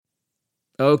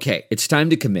Okay, it's time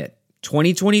to commit.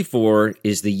 2024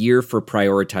 is the year for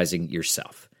prioritizing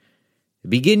yourself.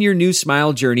 Begin your new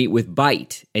smile journey with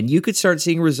Byte, and you could start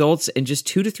seeing results in just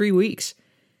 2 to 3 weeks.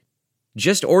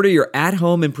 Just order your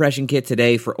at-home impression kit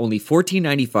today for only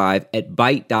 $14.95 at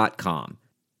Byte.com.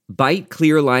 Byte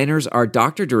clear liners are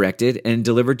doctor-directed and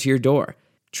delivered to your door.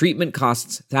 Treatment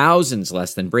costs thousands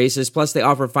less than braces, plus they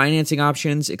offer financing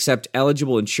options, accept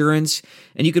eligible insurance,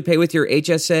 and you could pay with your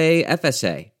HSA,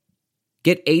 FSA.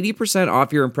 Get 80%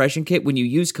 off your impression kit when you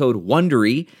use code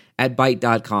WONDERY at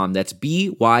Byte.com. That's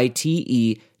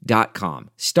BYTE.com.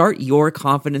 Start your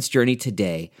confidence journey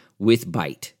today with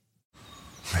Byte.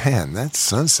 Man, that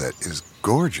sunset is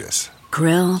gorgeous.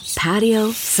 Grill,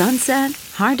 patio, sunset.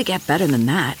 Hard to get better than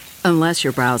that. Unless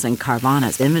you're browsing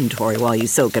Carvana's inventory while you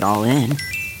soak it all in.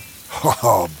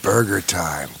 Oh, burger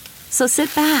time. So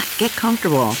sit back, get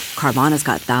comfortable. Carvana's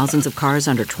got thousands of cars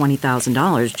under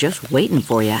 $20,000 just waiting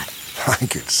for you. I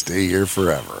could stay here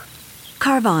forever.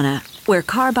 Carvana, where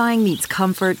car buying meets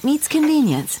comfort, meets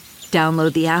convenience.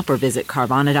 Download the app or visit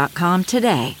Carvana.com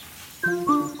today.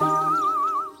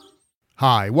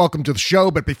 Hi, welcome to the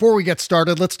show, but before we get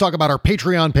started, let's talk about our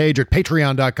Patreon page at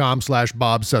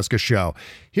patreon.com/Bob Cesca Show.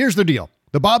 Here's the deal.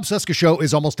 The Bob Cesca Show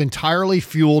is almost entirely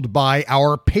fueled by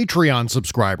our Patreon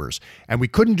subscribers, and we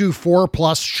couldn't do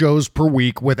 4+ shows per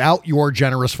week without your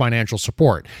generous financial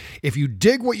support. If you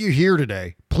dig what you hear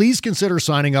today, please consider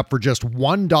signing up for just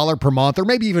 $1 per month or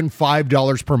maybe even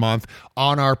 $5 per month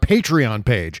on our Patreon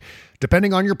page.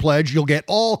 Depending on your pledge, you'll get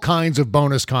all kinds of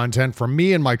bonus content from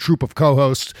me and my troupe of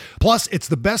co-hosts. Plus, it's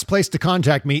the best place to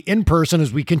contact me in person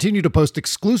as we continue to post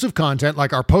exclusive content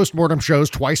like our postmortem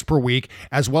shows twice per week,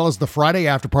 as well as the Friday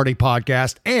After Party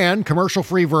podcast and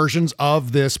commercial-free versions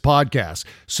of this podcast.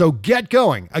 So get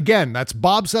going. Again, that's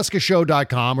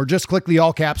bobcescashow.com or just click the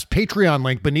all-caps Patreon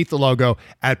link beneath the logo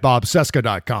at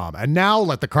bobcesca.com. And now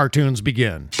let the cartoons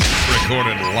begin.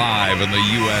 Recorded live in the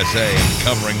USA,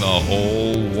 covering the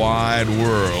whole wide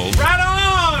world. Right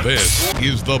on! This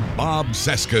is the Bob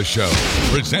Cesca Show,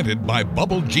 presented by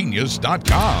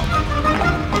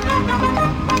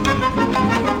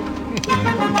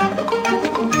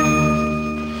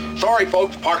BubbleGenius.com. Sorry,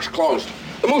 folks, park's closed.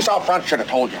 The moose out front should have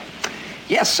told you.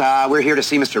 Yes, we're here to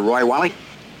see Mr. Roy Wally.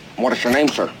 What is your name,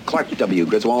 sir? Clark W.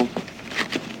 Griswold.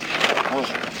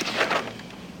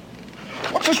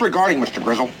 What's this regarding, Mr.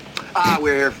 Grizzle?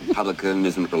 We're here for public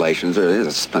amusement relations. There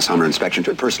is a summer inspection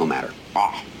to a personal matter.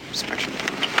 Ah, Inspection.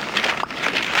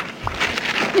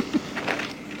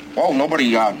 Well,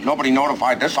 nobody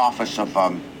notified this office of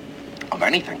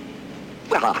anything.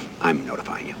 Well, I'm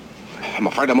notifying you. I'm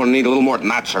afraid I'm gonna need a little more than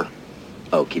that, sir.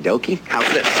 Okie dokie.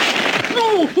 How's this?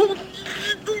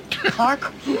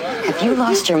 Clark, have you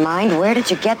lost your mind? Where did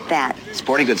you get that?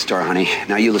 Sporting goods store, honey.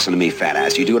 Now you listen to me, fat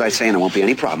ass. You do what I say and there won't be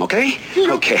any problem, okay?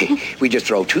 Okay. We just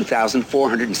drove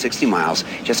 2,460 miles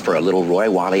just for a little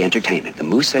Roy Wally entertainment. The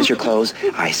moose says you're closed.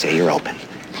 I say you're open.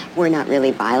 We're not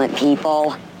really violent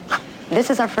people.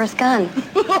 This is our first gun.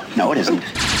 No, it isn't.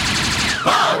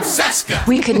 Bob Cesca!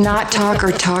 We could not talk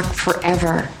or talk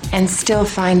forever and still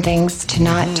find things to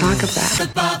not talk about. The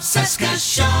Bob Cesca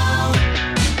Show.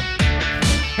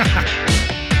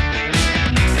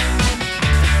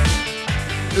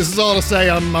 This is all to say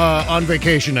I'm on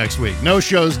vacation next week. No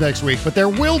shows next week, but there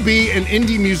will be an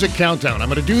indie music countdown. I'm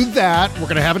going to do that. We're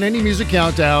going to have an indie music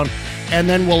countdown, and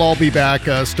then we'll all be back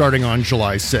starting on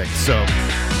July 6th. So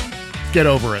get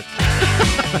over it.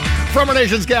 From our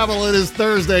nation's capital, it is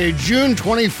Thursday, June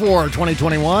 24,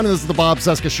 2021. This is the Bob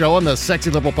Cesca Show on the Sexy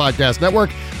Liberal Podcast Network.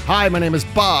 Hi, my name is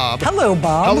Bob. Hello,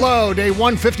 Bob. Hello. Day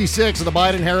 156 of the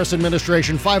Biden-Harris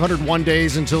administration, 501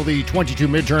 days until the 22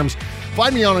 midterms.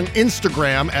 Find me on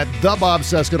Instagram at the Bob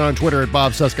Cesca and on Twitter at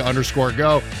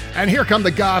 @BobCesca_go. And here come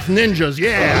the Goth Ninjas.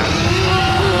 Yeah.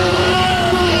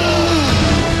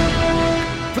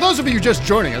 For those of you just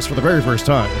joining us for the very first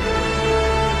time,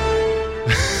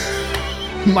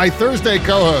 my Thursday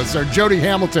co-hosts are Jody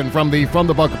Hamilton from the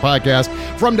Bunker podcast,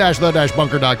 from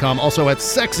the-bunker.com, also at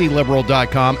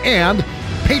sexyliberal.com and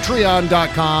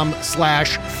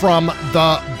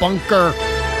patreon.com/fromthebunker.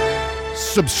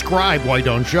 Subscribe, why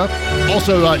don't you?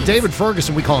 Also, David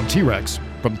Ferguson, we call him T-Rex,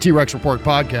 from the T-Rex Report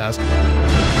podcast.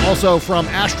 Also from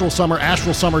Astral Summer,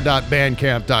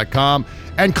 astralsummer.bandcamp.com.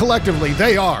 And collectively,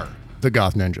 they are the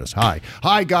Goth Ninjas. Hi.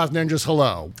 Hi, Goth Ninjas.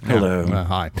 Hello. Hello.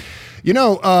 Hi. You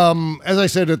know, as I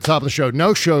said at the top of the show,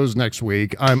 no shows next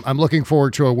week. I'm looking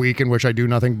forward to a week in which I do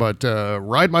nothing but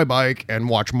ride my bike and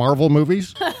watch Marvel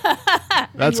movies.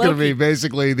 That's going to be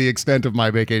basically the extent of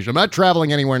my vacation. I'm not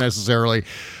traveling anywhere necessarily.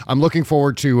 I'm looking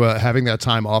forward to having that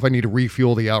time off. I need to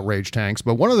refuel the outrage tanks.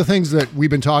 But one of the things that we've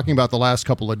been talking about the last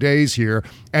couple of days here,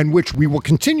 and which we will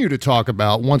continue to talk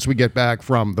about once we get back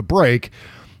from the break,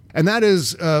 and that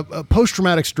is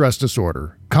post-traumatic stress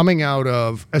disorder coming out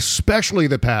of especially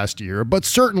the past year, but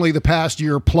certainly the past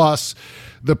year plus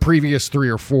the previous 3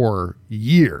 or 4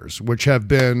 years, which have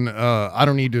been, I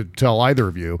don't need to tell either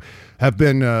of you, have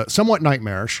been somewhat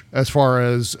nightmarish as far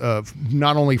as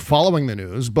not only following the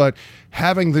news, but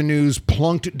having the news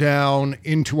plunked down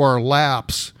into our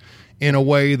laps in a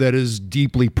way that is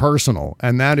deeply personal.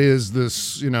 And that is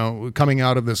this, coming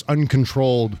out of this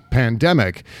uncontrolled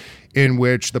pandemic in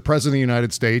which the President of the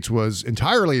United States was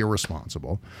entirely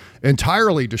irresponsible,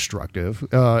 entirely destructive,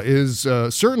 is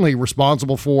certainly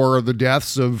responsible for the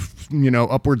deaths of,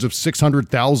 upwards of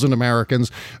 600,000 Americans,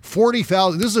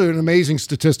 40,000. This is an amazing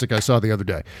statistic I saw the other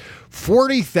day.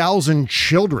 40,000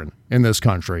 children in this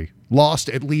country lost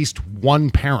at least one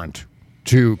parent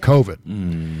to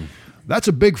COVID. That's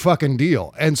a big fucking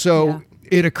deal. And so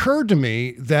it occurred to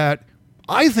me that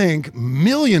I think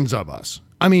millions of us,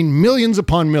 millions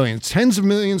upon millions, tens of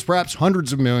millions, perhaps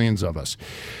hundreds of millions of us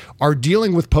are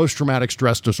dealing with post-traumatic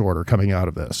stress disorder coming out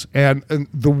of this. And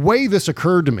the way this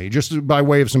occurred to me, just by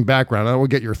way of some background, I will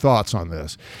get your thoughts on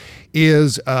this,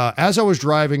 is as I was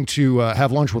driving to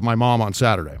have lunch with my mom on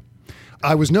Saturday,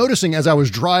 I was noticing as I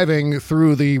was driving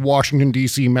through the Washington,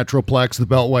 D.C. Metroplex, the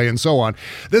Beltway, and so on,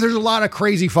 that there's a lot of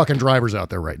crazy fucking drivers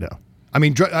out there right now.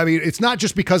 It's not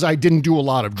just because I didn't do a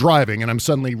lot of driving and I'm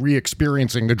suddenly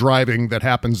re-experiencing the driving that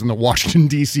happens in the Washington,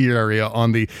 D.C. area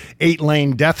on the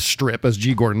 8-lane death strip, as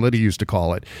G. Gordon Liddy used to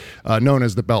call it, known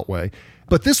as the Beltway.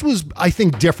 But this was, I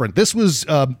think, different. This was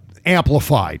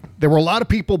amplified. There were a lot of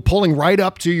people pulling right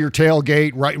up to your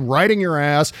tailgate, riding your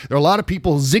ass. There were a lot of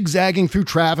people zigzagging through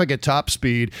traffic at top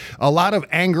speed. A lot of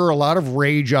anger, a lot of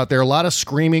rage out there, a lot of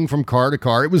screaming from car to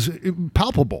car. It was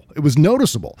palpable. It was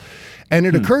noticeable. And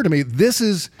it occurred to me, this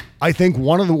is, I think,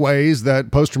 one of the ways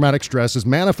that post-traumatic stress is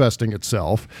manifesting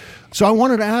itself. So I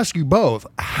wanted to ask you both,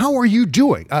 how are you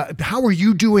doing? How are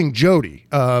you doing, Jody?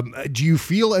 Do you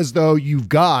feel as though you've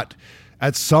got,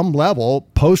 at some level,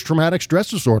 post-traumatic stress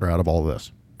disorder out of all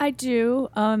this? I do.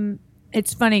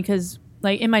 It's funny because,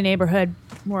 in my neighborhood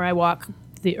where I walk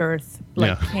the earth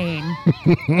like Cain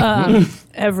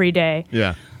every day.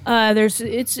 Yeah.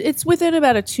 It's within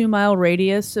about a 2-mile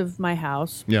radius of my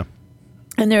house. Yeah.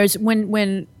 And there's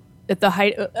when at the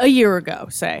height a year ago,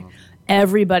 say,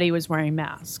 everybody was wearing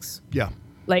masks. Yeah.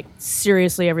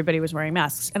 Seriously, everybody was wearing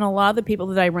masks. And a lot of the people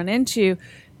that I run into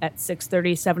at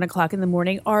 6:30, 7 o'clock in the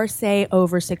morning are, say,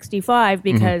 over 65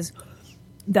 because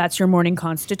that's your morning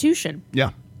constitution.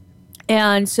 Yeah.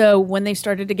 And so when they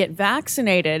started to get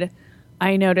vaccinated,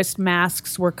 I noticed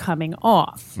masks were coming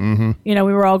off. Mm-hmm. We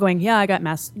were all going, I got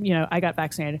masks, I got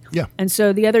vaccinated. Yeah. And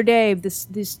so the other day,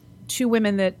 these 2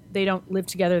 women that they don't live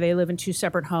together, they live in 2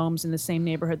 separate homes in the same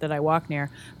neighborhood that I walk near,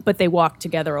 but they walk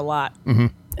together a lot. Mm-hmm.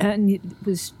 And it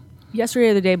was yesterday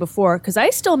or the day before, because I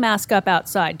still mask up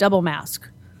outside, double mask.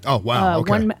 Oh, wow.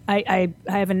 Okay. I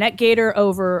have a neck gaiter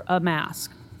over a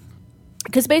mask.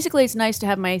 Because basically it's nice to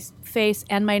have my face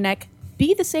and my neck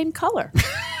be the same color.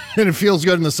 And it feels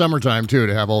good in the summertime, too,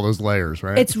 to have all those layers,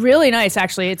 right? It's really nice,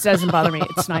 actually. It doesn't bother me.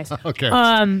 It's nice. Okay.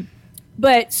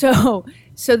 But so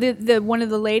the one of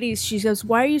the ladies, she goes,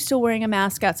 "Why are you still wearing a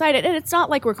mask outside?" And it's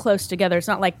not like we're close together. It's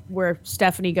not like where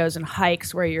Stephanie goes and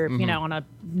hikes where you're, on a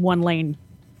 1-lane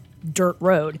dirt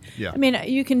road. Yeah.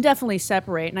 You can definitely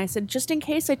separate. And I said, just in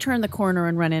case I turn the corner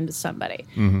and run into somebody.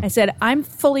 I said, I'm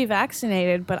fully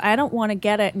vaccinated, but I don't want to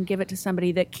get it and give it to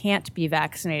somebody that can't be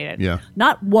vaccinated. Yeah.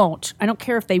 Not won't. I don't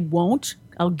care if they won't.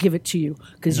 I'll give it to you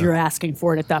because you're asking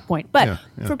for it at that point. But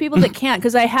for people that can't,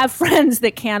 because I have friends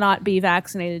that cannot be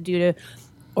vaccinated due to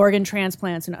organ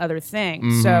transplants and other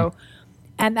things. So,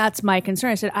 and that's my concern.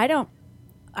 I said,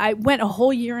 I went a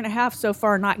whole year and a half so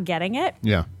far not getting it.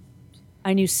 Yeah.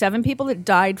 I knew 7 people that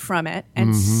died from it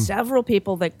and several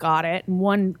people that got it. And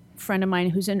one friend of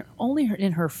mine who's only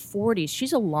in her 40s,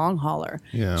 she's a long hauler.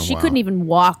 Yeah, she couldn't even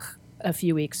walk a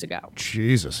few weeks ago.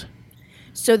 Jesus.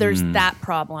 So there's that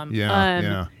problem.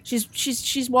 Yeah.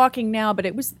 She's walking now, but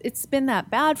it's been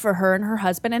that bad for her and her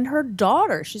husband and her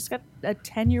daughter. She's got a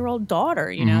 10-year-old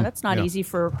daughter. That's not easy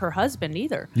for her husband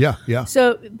either. Yeah.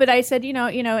 So, but I said,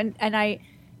 and I,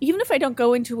 even if I don't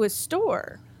go into a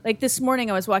store. Like this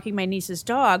morning, I was walking my niece's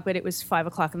dog, but it was 5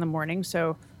 o'clock in the morning,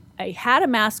 so I had a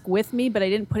mask with me, but I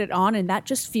didn't put it on, and that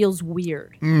just feels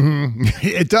weird. Mm-hmm.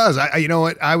 It does. You know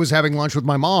what? I was having lunch with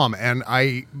my mom, and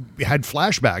I had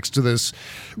flashbacks to this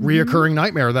reoccurring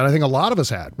nightmare that I think a lot of us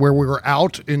had, where we were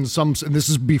out in and this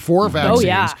is before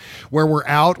vaccines, where we're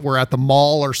at the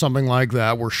mall or something like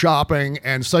that, we're shopping,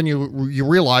 and suddenly you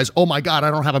realize, oh my God, I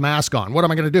don't have a mask on. What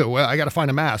am I going to do? Well, I got to find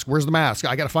a mask. Where's the mask?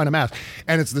 I got to find a mask.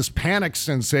 And it's this panic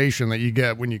sensation that you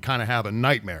get when you kind of have a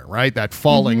nightmare, right? That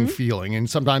falling feeling. And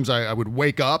sometimes I would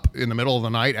wake up in the middle of the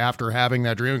night after having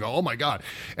that dream and go, oh my God.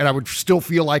 And I would still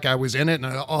feel like I was in it. And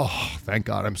I go, oh, thank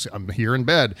God I'm here in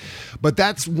bed. But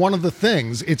that's one of the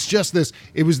things. It's just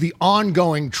it was the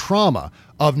ongoing trauma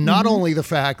of not only the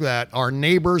fact that our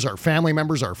neighbors, our family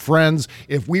members, our friends,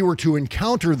 if we were to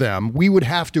encounter them, we would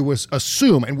have to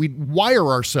assume, and we'd wire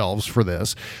ourselves for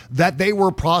this, that they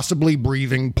were possibly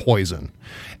breathing poison.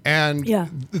 And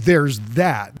there's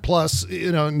that. Plus,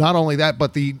 not only that,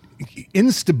 but the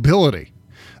instability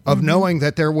of knowing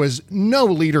that there was no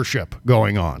leadership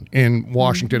going on in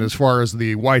Washington as far as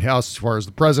the White House, as far as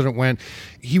the president went.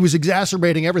 He was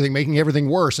exacerbating everything, making everything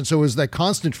worse. And so it was that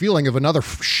constant feeling of another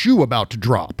shoe about to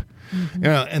drop.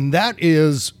 And that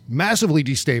is massively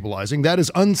destabilizing. That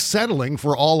is unsettling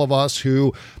for all of us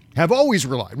who have always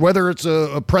relied, whether it's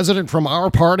a president from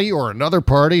our party or another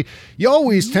party, you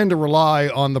always tend to rely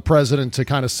on the president to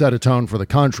kind of set a tone for the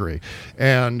country.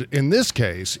 And in this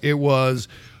case, it was,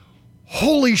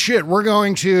 holy shit, we're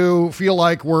going to feel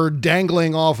like we're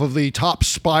dangling off of the top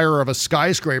spire of a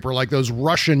skyscraper like those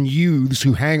Russian youths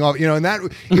who hang off, and that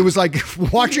it was like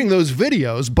watching those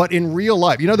videos, but in real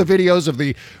life. The videos of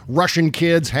the Russian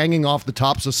kids hanging off the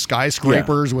tops of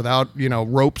skyscrapers without,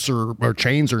 ropes or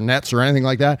chains or nets or anything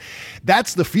like that.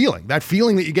 That's the feeling. That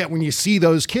feeling that you get when you see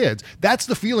those kids. That's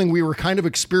the feeling we were kind of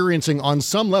experiencing on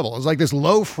some level. It's like this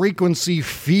low frequency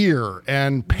fear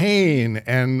and pain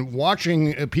and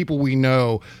watching people we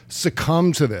know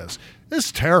succumb to this. This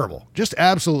is terrible, just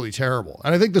absolutely terrible.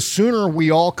 And I think the sooner we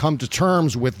all come to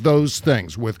terms with those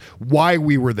things, with why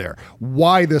we were there,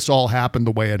 why this all happened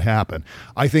the way it happened,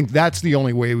 I think that's the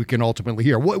only way we can ultimately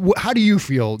hear. How do you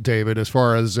feel, David, as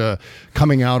far as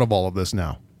coming out of all of this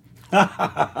now? That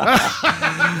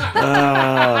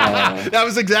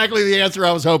was exactly the answer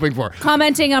I was hoping for.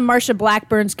 Commenting on Marsha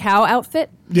Blackburn's cow outfit?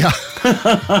 Yeah.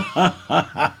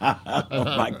 Oh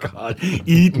my God.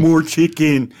 Eat more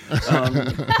chicken. I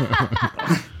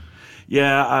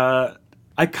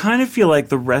kind of feel like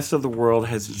the rest of the world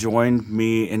has joined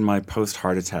me in my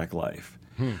post-heart attack life.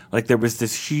 Like there was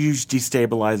this huge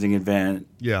destabilizing event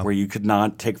where you could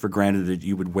not take for granted that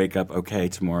you would wake up okay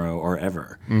tomorrow or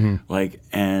ever.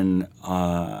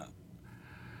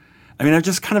 I've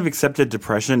just kind of accepted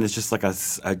depression as just like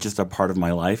just a part of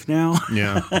my life now.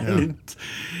 And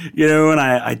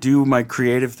I do my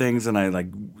creative things and I like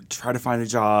try to find a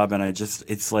job and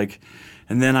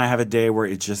and then I have a day where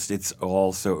it's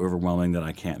all so overwhelming that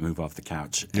I can't move off the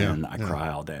couch and I cry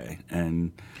all day.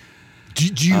 And do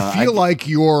you feel like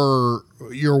your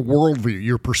worldview,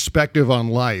 your perspective on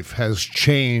life has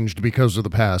changed because of the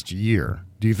past year?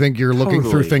 Do you think you're looking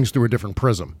through things through a different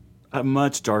prism? A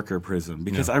much darker prism,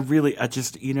 because I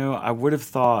would have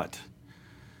thought,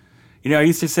 I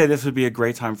used to say this would be a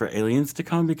great time for aliens to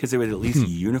come because it would at least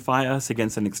unify us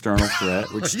against an external threat,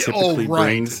 which typically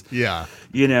brings,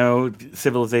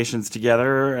 civilizations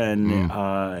together.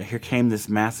 And here came this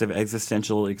massive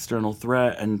existential external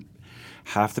threat, and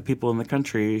half the people in the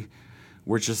country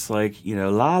were just like,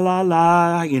 la, la,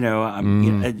 la, it's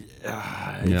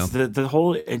the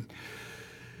whole...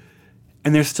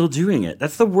 And they're still doing it.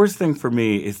 That's the worst thing for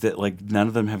me is that like none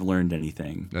of them have learned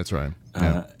anything. That's right.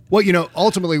 Well,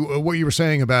 ultimately what you were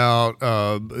saying about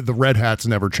the red hats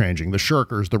never changing, the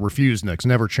shirkers, the refusenicks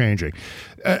never changing.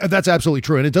 That's absolutely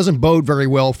true. And it doesn't bode very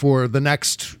well for the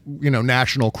next,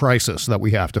 national crisis that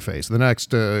we have to face, the next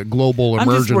global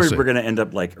emergency. I'm just worried we're going to end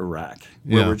up like Iraq,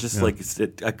 where we're just like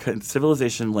a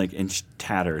civilization like in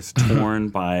tatters, torn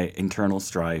by internal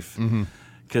strife.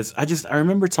 Because I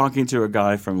remember talking to a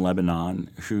guy from Lebanon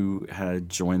who had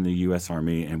joined the U.S.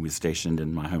 Army and was stationed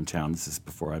in my hometown. This is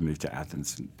before I moved to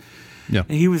Athens.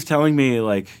 And he was telling me,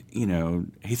 like,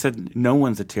 he said, no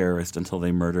one's a terrorist until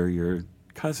they murder your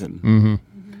cousin.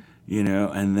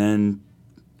 And then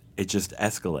it just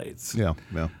escalates.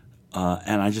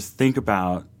 And I just think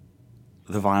about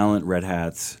the violent red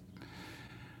hats.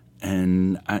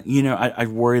 And, I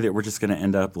worry that we're just going to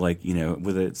end up like,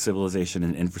 with a civilization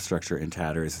and infrastructure in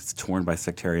tatters. It's torn by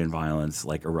sectarian violence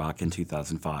like Iraq in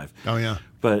 2005. Oh, yeah.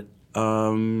 But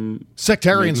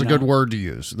sectarian's a good word to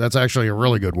use. That's actually a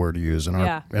really good word to use in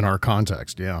our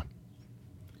context,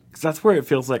 because that's where it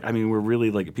feels like, I mean, we're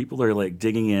really like, people are like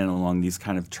digging in along these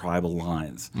kind of tribal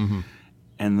lines. Mm-hmm.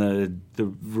 And the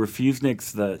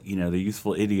refuseniks, the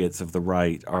useful idiots of the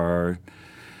right are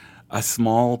a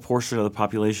small portion of the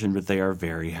population, but they are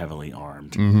very heavily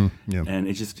armed. Mm-hmm. Yeah. And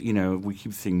it just, we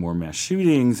keep seeing more mass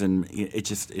shootings, and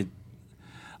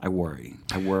I worry.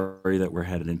 I worry that we're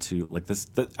headed into like this.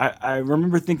 I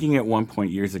remember thinking at one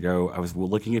point years ago, I was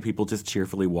looking at people just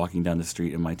cheerfully walking down the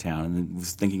street in my town, and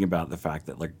was thinking about the fact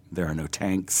that like there are no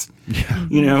tanks,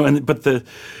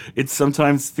 it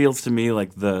sometimes feels to me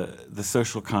like the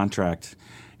social contract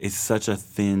is such a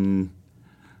thin,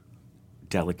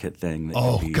 delicate thing.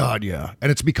 God, yeah.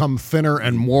 And it's become thinner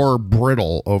and more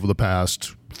brittle over the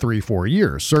past 3-4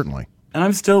 years, certainly. And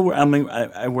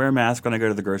I wear a mask when I go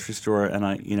to the grocery store, and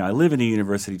I live in a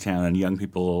university town, and young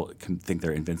people can think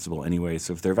they're invincible anyway.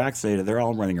 So if they're vaccinated, they're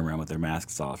all running around with their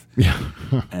masks off. Yeah.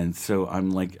 And so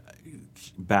I'm like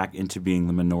back into being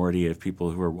the minority of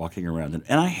people who are walking around.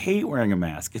 And I hate wearing a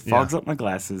mask. It fogs up my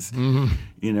glasses,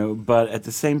 but at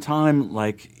the same time,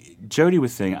 like Jody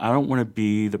was saying, I don't want to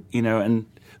be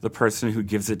the person who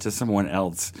gives it to someone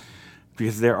else,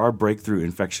 because there are breakthrough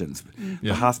infections. Mm-hmm.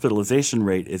 The hospitalization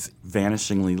rate is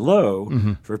vanishingly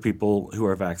low for people who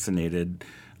are vaccinated,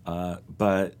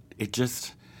 but it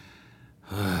just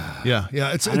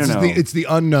it's the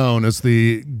unknown, it's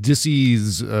the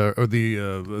disease or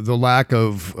the lack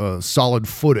of solid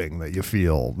footing that you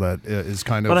feel that is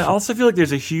kind of. But I also feel like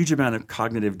there's a huge amount of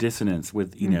cognitive dissonance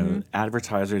with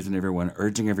advertisers and everyone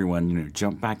urging everyone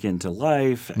jump back into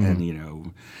life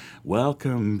and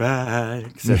welcome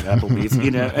back, said Applebee's,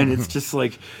 and it's just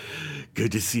like,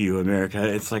 good to see you,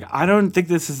 America. It's like, I don't think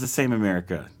this is the same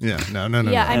America. Yeah, no.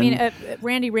 Yeah, I mean,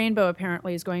 Randy Rainbow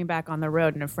apparently is going back on the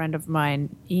road, and a friend of mine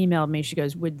emailed me. She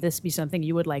goes, would this be something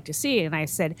you would like to see? And I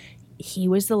said, he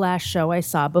was the last show I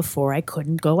saw before I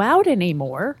couldn't go out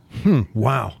anymore.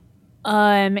 Wow.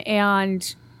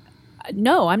 And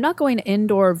no, I'm not going to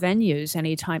indoor venues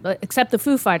anytime, except the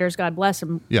Foo Fighters, God bless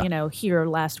them, here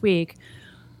last week.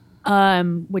 Which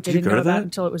I didn't know about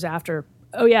until it was after.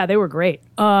 Oh yeah, they were great.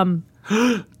 Jody.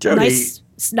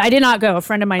 I did not go. A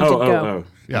friend of mine did go.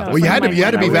 Yeah. Well, you had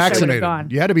to be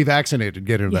vaccinated. You had to be vaccinated to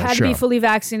get into that show. You had to be fully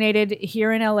vaccinated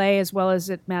here in LA as well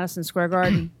as at Madison Square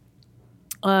Garden.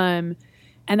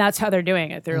 And that's how they're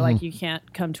doing it. They're like, you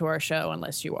can't come to our show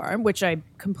unless you are, which I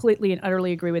completely and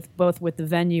utterly agree with, both with the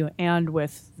venue and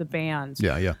with the bands.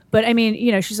 Yeah. But I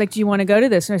mean, she's like, do you want to go to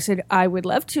this? And I said, I would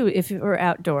love to if it were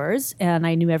outdoors and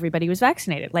I knew everybody was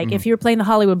vaccinated. Like if you were playing the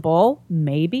Hollywood Bowl,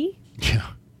 maybe.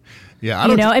 Yeah.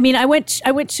 I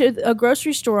went to a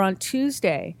grocery store on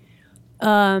Tuesday,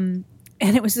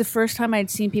 and it was the first time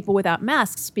I'd seen people without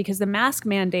masks, because the mask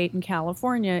mandate in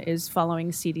California is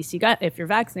following CDC. If you're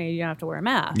vaccinated, you don't have to wear a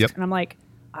mask. Yep. And I'm like,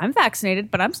 I'm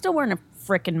vaccinated, but I'm still wearing a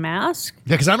frickin' mask.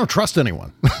 Yeah, because I don't trust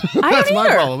anyone. That's my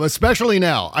problem, especially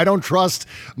now. I don't trust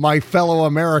my fellow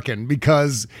American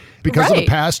because of the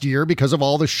past year, because of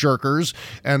all the shirkers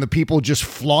and the people just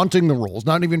flaunting the rules,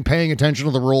 not even paying attention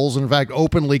to the rules, and in fact,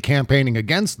 openly campaigning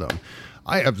against them.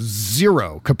 I have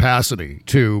zero capacity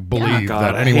to believe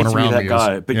that anyone around me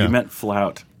is. But you meant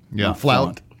flout. Yeah,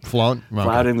 flaunt. Okay.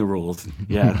 Flouting the rules.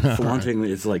 Yeah, flaunting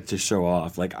is like to show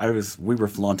off. Like we were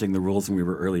flaunting the rules and we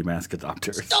were early mask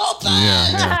adopters. Stop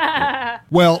that! Yeah.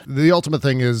 Well, the ultimate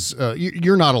thing is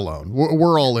you're not alone.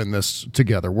 We're all in this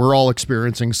together. We're all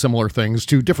experiencing similar things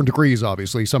to different degrees,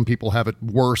 obviously. Some people have it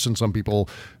worse and some people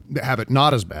have it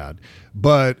not as bad.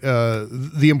 But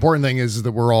the important thing is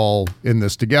that we're all in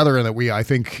this together, and that I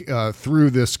think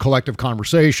through this collective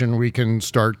conversation, we can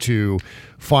start to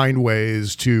find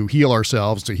ways to heal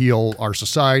ourselves, to heal our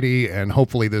society, and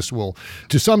hopefully this will,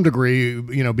 to some degree,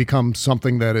 become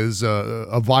something that is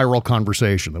a viral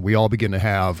conversation that we all begin to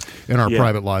have in our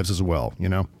private lives as well,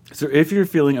 So if you're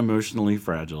feeling emotionally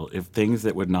fragile, if things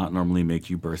that would not normally make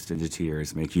you burst into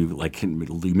tears make you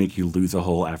make you lose a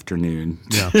whole afternoon,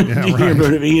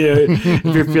 right. If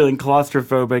you're feeling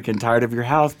claustrophobic and tired of your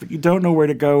house, but you don't know where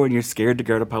to go and you're scared to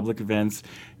go to public events,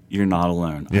 you're not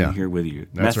alone. I'm here with you.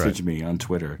 That's Message me on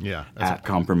Twitter at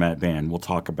 @CompromatBand. We'll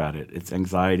talk about it. It's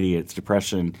anxiety, it's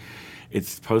depression,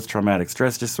 it's post-traumatic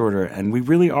stress disorder, and we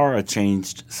really are a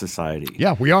changed society.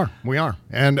 Yeah, we are.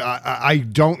 And I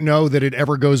don't know that it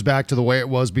ever goes back to the way it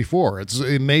was before.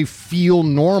 It may feel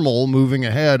normal moving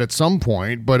ahead at some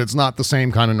point, but it's not the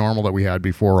same kind of normal that we had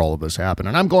before all of this happened.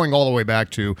 And I'm going all the way back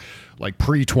to like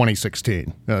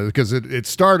pre-2016, because it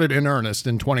started in earnest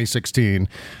in 2016,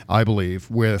 I believe,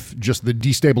 with just the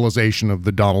destabilization of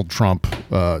the Donald Trump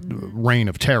reign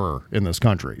of terror in this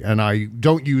country. And I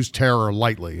don't use terror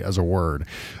lightly as a word.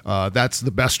 That's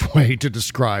the best way to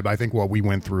describe, I think, what we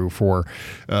went through for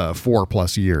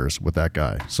 4+ years with that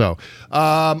guy. So,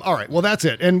 all right, well, that's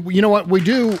it. And you know what? We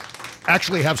do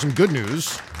actually have some good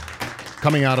news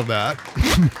coming out of that.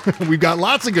 We've got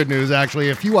lots of good news, actually.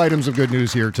 A few items of good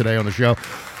news here today on the show.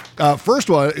 First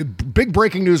one, big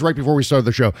breaking news right before we started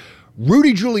the show.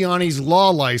 Rudy Giuliani's law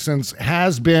license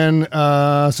has been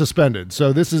suspended.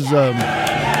 So this is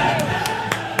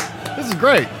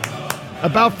great.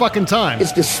 About fucking time.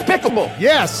 It's despicable.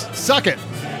 Yes, suck it.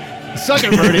 Suck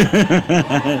it, Rudy.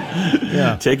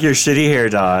 Yeah. Take your shitty hair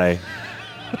dye.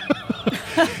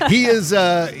 He's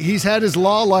had his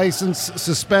law license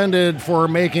suspended for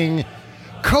making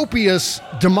copious,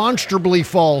 demonstrably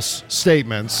false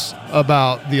statements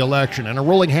about the election. In a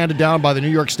ruling handed down by the New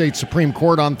York State Supreme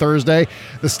Court on Thursday,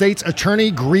 the state's Attorney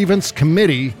Grievance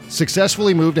Committee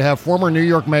successfully moved to have former New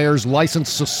York mayor's license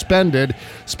suspended.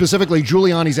 Specifically,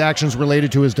 Giuliani's actions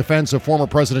related to his defense of former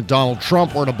President Donald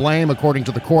Trump were to blame, according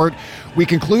to the court. We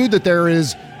conclude that there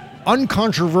is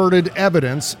uncontroverted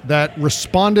evidence that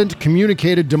respondent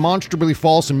communicated demonstrably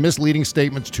false and misleading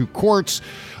statements to courts,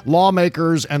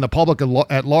 lawmakers, and the public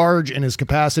at large in his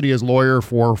capacity as lawyer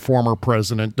for former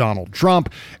President Donald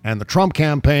Trump and the Trump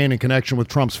campaign in connection with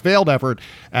Trump's failed effort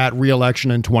at re-election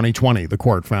in 2020, the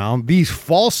court found. These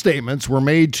false statements were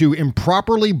made to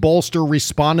improperly bolster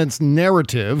respondents'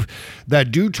 narrative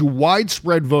that due to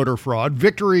widespread voter fraud,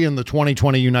 victory in the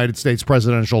 2020 United States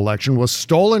presidential election was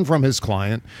stolen from his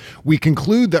client. We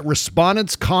conclude that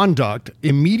respondents' conduct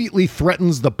immediately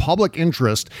threatens the public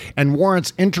interest and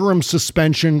warrants interim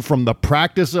suspension from the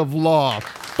practice of law.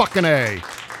 Fucking A.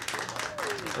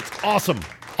 That's awesome.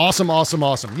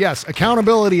 Awesome. Yes,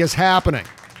 accountability is happening.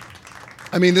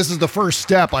 I mean, this is the first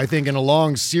step, I think, in a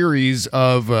long series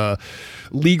of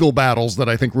legal battles that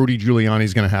I think Rudy Giuliani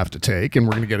is going to have to take. And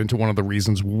we're going to get into one of the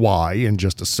reasons why in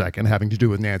just a second, having to do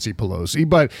with Nancy Pelosi.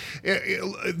 But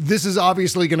this is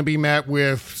obviously going to be met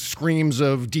with screams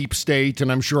of deep state.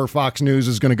 And I'm sure Fox News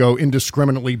is going to go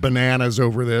indiscriminately bananas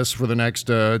over this for the next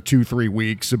 2-3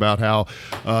 weeks about how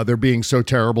they're being so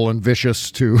terrible and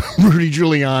vicious to Rudy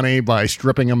Giuliani by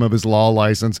stripping him of his law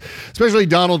license, especially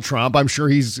Donald Trump. I'm sure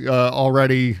he's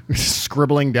already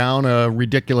scribbling down a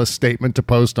ridiculous statement to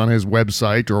post on his website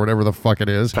or whatever the fuck it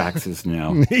is. Faxes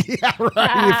now. Yeah,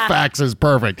 right. Faxes.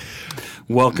 Perfect.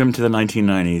 Welcome to the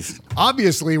 1990s.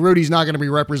 Obviously, Rudy's not going to be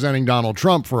representing Donald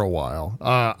Trump for a while.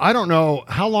 I don't know.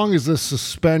 How long is this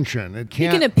suspension? It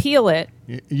can't. You can appeal it.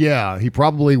 Yeah, he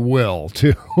probably will,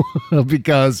 too,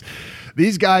 because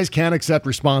these guys can't accept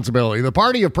responsibility. The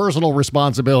party of personal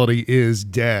responsibility is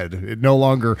dead. It no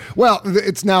longer, well,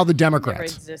 it's now the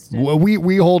Democrats.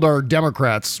 We hold our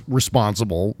Democrats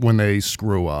responsible when they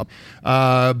screw up.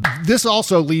 This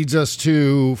also leads us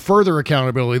to further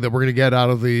accountability that we're going to get out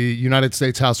of the United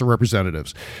States House of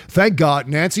Representatives. Thank God,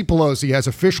 Nancy Pelosi has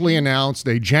officially announced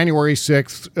a January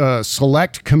 6th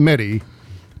select committee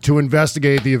to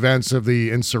investigate the events of the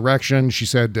insurrection. She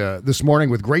said this morning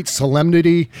with great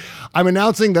solemnity, I'm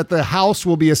announcing that the House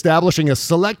will be establishing a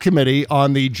select committee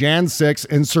on the Jan 6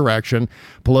 insurrection.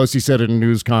 Pelosi said in a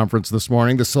news conference this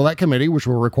morning, the select committee, which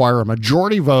will require a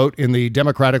majority vote in the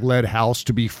Democratic-led House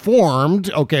to be formed,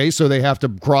 okay, so they have to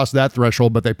cross that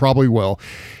threshold, but they probably will,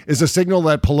 is a signal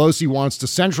that Pelosi wants to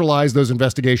centralize those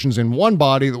investigations in one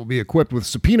body that will be equipped with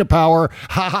subpoena power,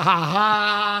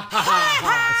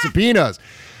 subpoenas,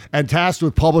 and tasked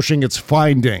with publishing its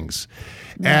findings.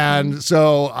 And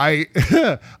so I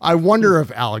wonder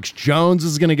if Alex Jones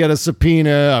is going to get a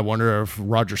subpoena. I wonder if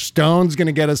Roger Stone's going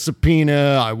to get a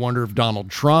subpoena. I wonder if Donald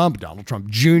Trump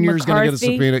Jr. is going to get a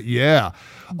subpoena. Yeah.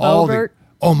 Bovert.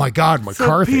 Oh my God,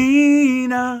 McCarthy.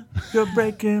 Subpoena, you're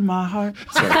breaking my heart.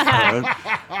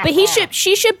 But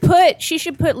she should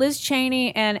put Liz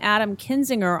Cheney and Adam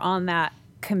Kinzinger on that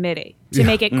committee to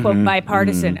make it, quote,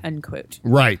 bipartisan, unquote.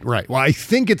 Right. Well, I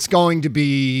think it's going to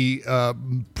be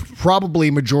probably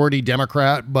majority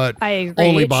Democrat, but I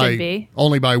agree.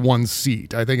 only by one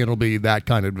seat. I think it'll be that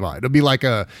kind of divide. It'll be like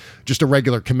just a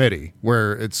regular committee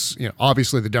where it's,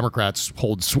 obviously the Democrats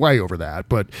hold sway over that,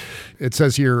 but it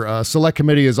says here, select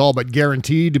committee is all but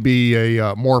guaranteed to be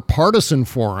a more partisan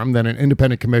forum than an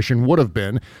independent commission would have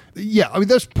been. Yeah, I mean,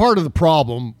 that's part of the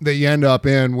problem that you end up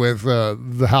in with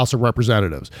the House of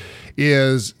Representatives.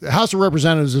 Is the House of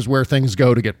Representatives is where things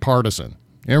go to get partisan.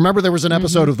 You remember there was an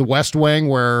episode of The West Wing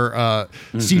where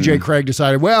C.J. Craig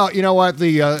decided, well, you know what?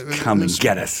 Come and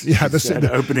get us. Yeah,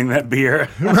 opening that beer.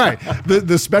 Right.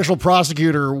 The special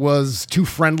prosecutor was too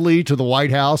friendly to the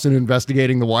White House and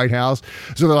investigating the White House.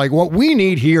 So they're like, what we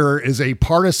need here is a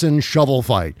partisan shovel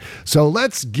fight. So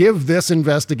let's give this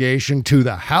investigation to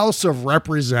the House of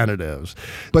Representatives.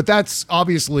 But that's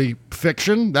obviously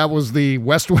fiction. That was the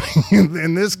West Wing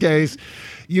in this case.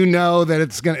 You know that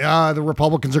it's going to, the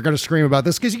Republicans are going to scream about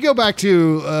this because you go back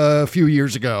to a few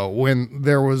years ago when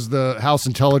there was the House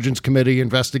Intelligence Committee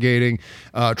investigating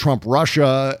Trump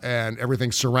Russia and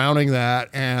everything surrounding that.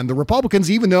 And the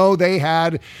Republicans, even though they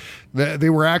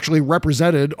were actually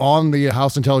represented on the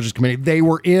House Intelligence Committee, they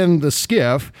were in the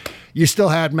SCIF. You still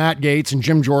had Matt Gaetz and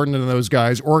Jim Jordan and those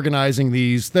guys organizing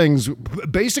these things,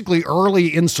 basically early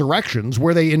insurrections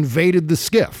where they invaded the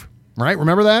SCIF, right?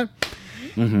 Remember that?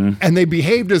 Mm-hmm. And they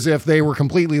behaved as if they were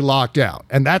completely locked out.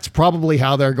 And that's probably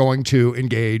how they're going to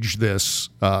engage this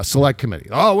select committee.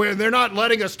 Oh, they're not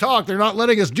letting us talk. They're not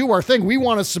letting us do our thing. We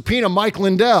want to subpoena Mike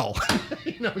Lindell.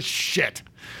 Shit.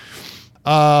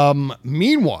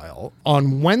 Meanwhile,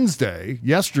 on Wednesday,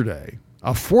 yesterday,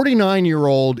 a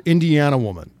 49-year-old Indiana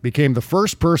woman became the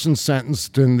first person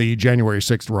sentenced in the January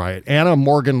 6th riot. Anna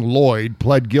Morgan Lloyd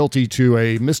pled guilty to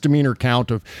a misdemeanor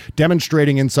count of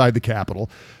demonstrating inside the Capitol.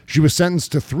 She was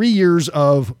sentenced to 3 years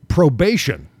of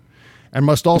probation and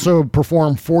must also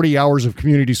perform 40 hours of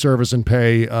community service and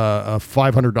pay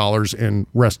 $500 in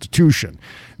restitution.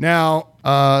 Now,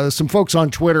 some folks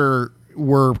on Twitter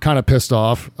were kind of pissed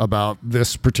off about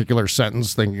this particular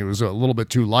sentence, thinking it was a little bit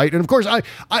too light. And of course,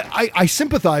 I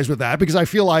sympathize with that because I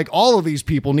feel like all of these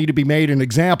people need to be made an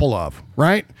example of,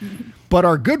 right? But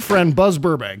our good friend Buzz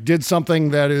Burbank did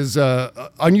something that is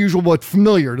unusual but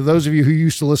familiar to those of you who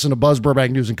used to listen to Buzz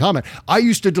Burbank News and Comment. I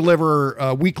used to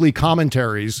deliver weekly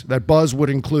commentaries that Buzz would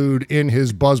include in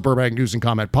his Buzz Burbank News and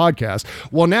Comment podcast.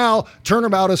 Well, now,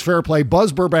 Turnabout is fair play.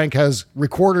 Buzz Burbank has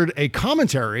recorded a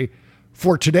commentary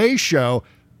for today's show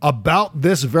about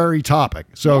this very topic.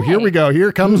 So Here we go.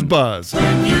 Here comes Buzz.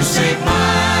 When you say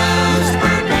Buzz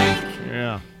Burbank,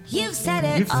 yeah, you've said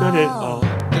it You've said it all.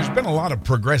 There's been a lot of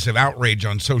progressive outrage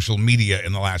on social media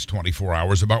in the last 24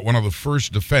 hours about one of the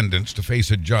first defendants to face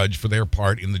a judge for their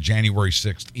part in the January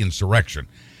 6th insurrection.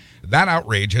 That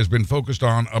outrage has been focused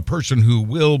on a person who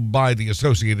will, by the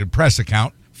Associated Press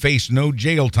account, face no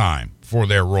jail time for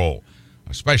their role,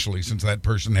 especially since that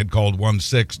person had called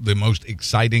 1/6 the most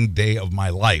exciting day of my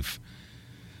life.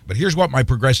 But here's what my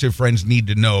progressive friends need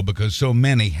to know because so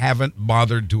many haven't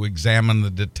bothered to examine the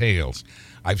details.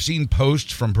 I've seen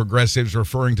posts from progressives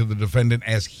referring to the defendant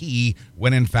as he,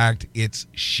 when in fact it's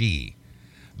she.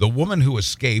 The woman who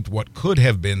escaped what could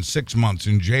have been 6 months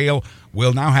in jail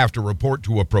will now have to report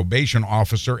to a probation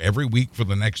officer every week for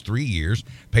the next 3 years,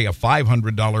 pay a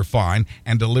 $500 fine,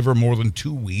 and deliver more than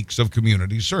 2 weeks of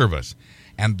community service.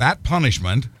 And that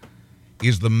punishment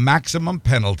is the maximum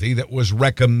penalty that was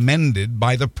recommended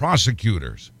by the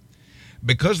prosecutors.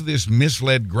 Because this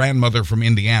misled grandmother from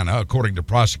Indiana, according to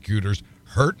prosecutors,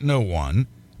 hurt no one,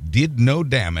 did no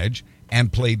damage,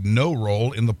 and played no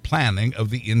role in the planning of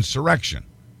the insurrection.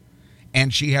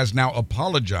 And she has now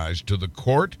apologized to the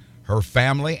court, her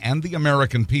family, and the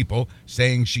American people,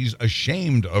 saying she's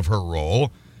ashamed of her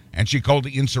role, and she called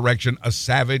the insurrection a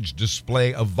savage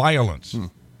display of violence.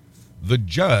 The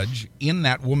judge, in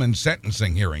that woman's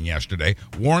sentencing hearing yesterday,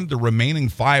 warned the remaining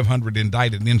 500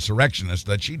 indicted insurrectionists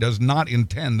that she does not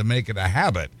intend to make it a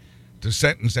habit to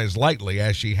sentence as lightly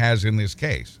as she has in this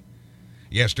case.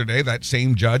 Yesterday, that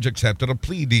same judge accepted a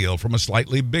plea deal from a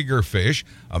slightly bigger fish,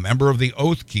 a member of the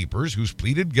Oath Keepers who's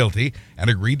pleaded guilty and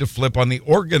agreed to flip on the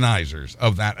organizers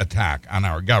of that attack on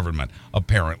our government,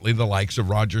 apparently the likes of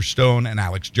Roger Stone and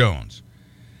Alex Jones.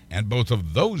 And both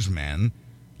of those men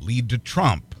lead to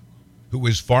Trump, who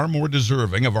is far more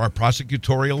deserving of our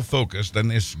prosecutorial focus than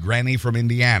this granny from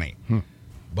Indiana.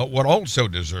 But what also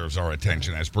deserves our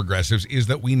attention as progressives is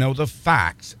that we know the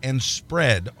facts and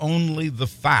spread only the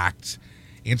facts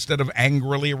instead of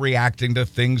angrily reacting to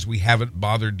things we haven't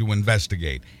bothered to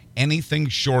investigate. Anything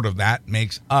short of that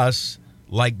makes us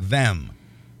like them.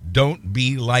 Don't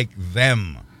be like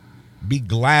them. Be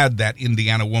glad that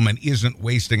Indiana woman isn't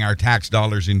wasting our tax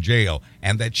dollars in jail,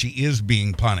 and that she is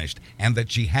being punished, and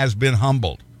that she has been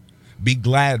humbled. Be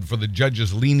glad for the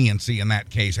judge's leniency in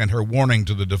that case and her warning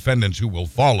to the defendants who will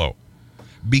follow.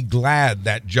 Be glad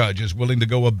that judge is willing to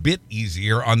go a bit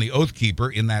easier on the Oath Keeper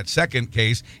in that second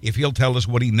case if he'll tell us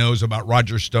what he knows about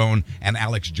Roger Stone and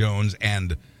Alex Jones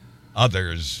and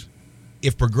others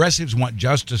If progressives want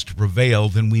justice to prevail,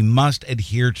 then we must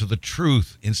adhere to the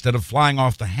truth instead of flying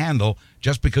off the handle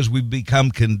just because we've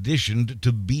become conditioned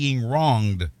to being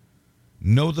wronged.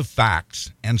 Know the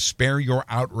facts and spare your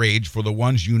outrage for the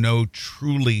ones you know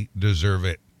truly deserve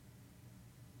it.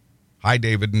 Hi,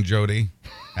 David and Jody.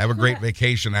 Have a great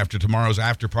vacation after tomorrow's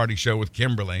after-party show with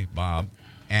Kimberly, Bob.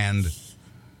 And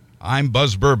I'm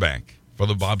Buzz Burbank for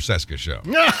the Bob Cesca Show.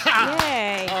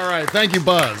 Yay. All right. Thank you,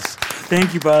 Buzz.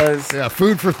 Thank you, Buzz. Yeah,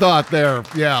 food for thought there.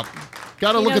 Yeah.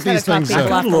 Got to look at these things. I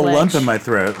got a little lump in my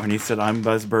throat when you said I'm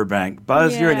Buzz Burbank.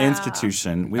 Buzz, you're an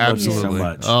institution. We love you so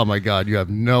much. Oh, my God. You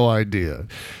have no idea.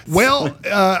 Well,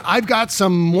 I've got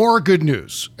some more good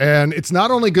news. And it's not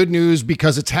only good news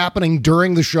because it's happening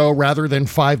during the show rather than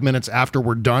 5 minutes after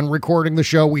we're done recording the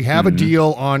show. We have a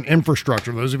deal on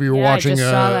infrastructure. Those of you who were watching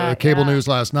cable news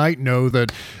last night know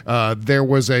that there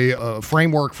was a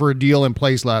framework for a deal in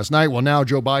place last night. Well, now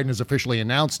Joe Biden has officially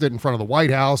announced it in front of the White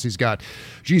House. He's got,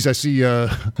 geez, I see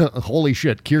holy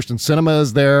shit, Kyrsten Sinema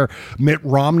is there. Mitt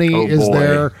Romney is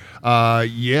there.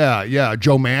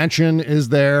 Joe Manchin is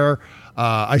there.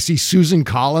 I see Susan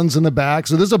Collins in the back.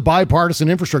 So this is a bipartisan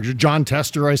infrastructure. John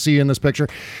Tester I see in this picture.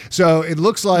 So it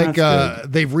looks like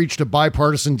they've reached a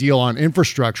bipartisan deal on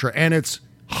infrastructure, and it's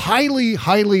highly,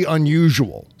 highly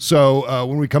unusual. So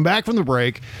when we come back from the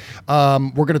break,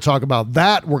 we're going to talk about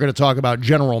that. We're going to talk about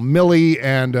General Milley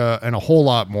and a whole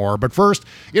lot more. But first,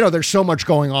 there's so much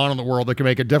going on in the world that can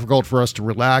make it difficult for us to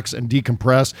relax and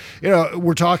decompress.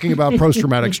 We're talking about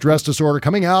post-traumatic stress disorder,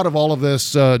 coming out of all of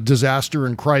this disaster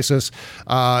and crisis,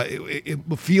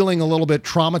 feeling a little bit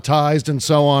traumatized and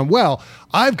so on. Well,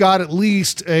 I've got at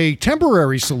least a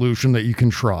temporary solution that you can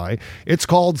try. It's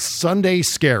called Sunday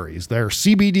Scaries. They're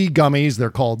CBD gummies. They're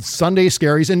called Sunday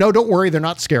Scaries. And no, don't worry, they're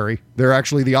not scary. They're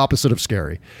actually the opposite of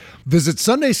scary. Visit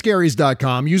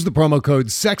sundayscaries.com. Use the promo code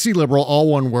SEXYLIBERAL,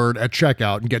 all one word, at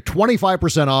checkout and get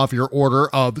 25% off your order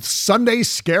of Sunday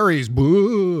Scaries.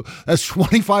 Boo! That's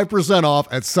 25% off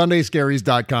at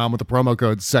sundayscaries.com with the promo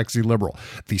code SEXYLIBERAL.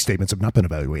 These statements have not been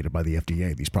evaluated by the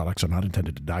FDA. These products are not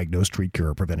intended to diagnose, treat, cure,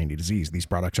 or prevent any disease. These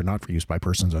products are not for use by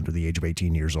persons under the age of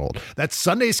 18 years old. That's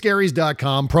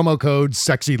sundayscaries.com, promo code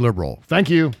SEXYLIBERAL. Thank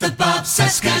you. The Bob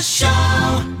Cesca Show.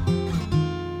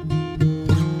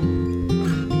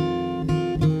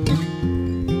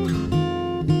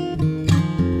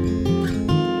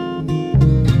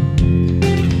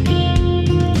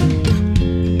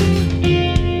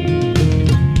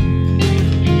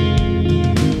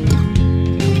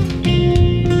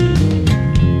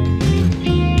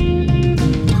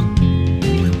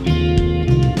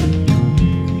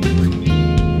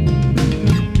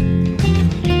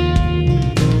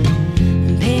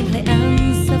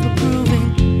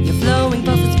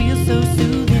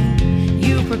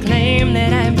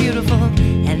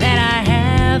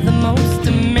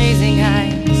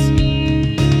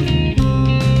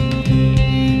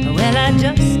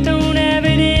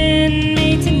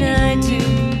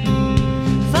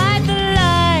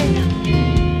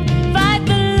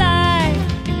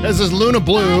 This is Luna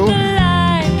Blue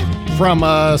from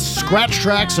Scratch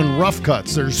Tracks and Rough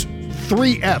Cuts. There's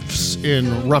 3 F's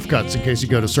in Rough Cuts in case you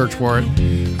go to search for it.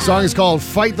 The song is called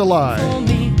Fight the Lie.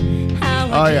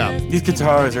 Oh, yeah. These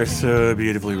guitars are so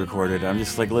beautifully recorded. I'm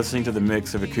just listening to the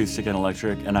mix of acoustic and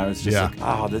electric, and I was just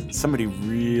somebody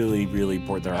really, really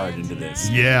poured their heart into this.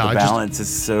 Yeah. The balance is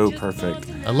so perfect.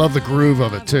 I love the groove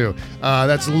of it, too.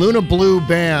 That's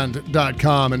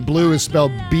lunablueband.com, and blue is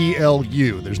spelled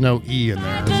B-L-U. There's no E in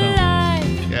there. So,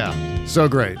 yeah, so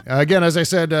great. Again, as I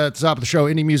said at the top of the show,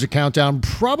 Indie Music Countdown.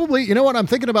 Probably, you know what? I'm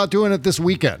thinking about doing it this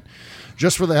weekend.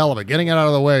 Just for the hell of it, getting it out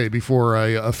of the way before I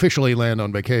officially land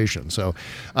on vacation. So,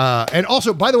 and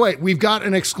also, by the way, we've got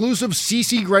an exclusive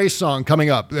CeCe Grace song coming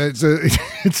up. It's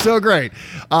so great.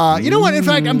 You know what? In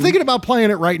fact, I'm thinking about playing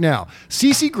it right now.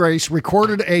 CeCe Grace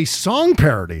recorded a song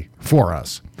parody for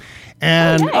us.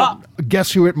 And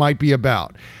guess who it might be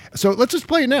about? So let's just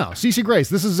play it now. CeCe Grace.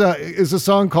 This is a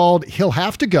song called He'll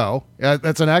Have to Go.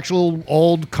 That's an actual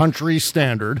old country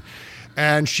standard.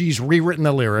 And she's rewritten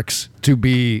the lyrics to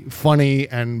be funny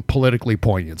and politically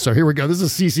poignant. So here we go. This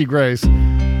is CeCe Grace.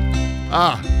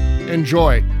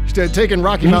 Enjoy. She's taking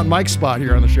Rocky Mountain Mike's spot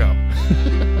here on the show.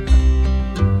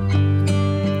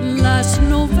 Last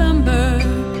November,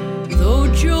 though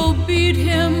Joe beat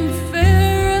him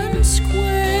fair and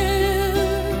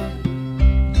square,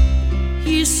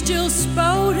 he's still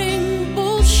spouting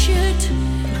bullshit,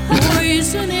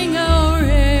 poisoning our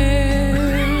air.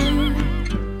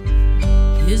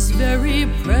 His very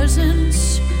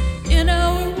presence in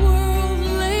our world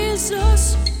lays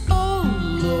us all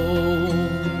low.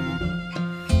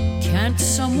 Can't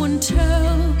someone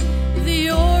tell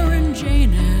the orange ain't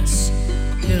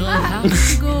have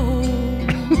to go.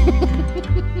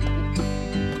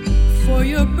 For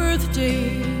your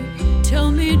birthday,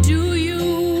 tell me, do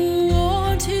you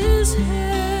want his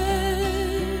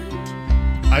head?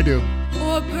 I do.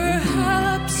 Or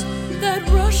perhaps that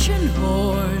Russian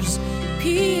whore's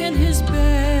pee in his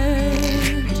bed.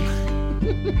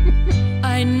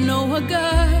 I know a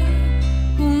guy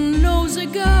who knows a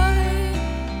guy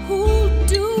who'll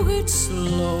do it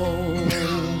slow.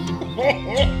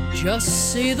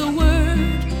 Just say the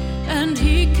word and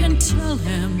he can tell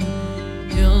him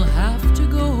he'll have to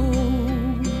go.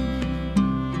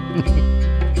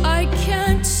 I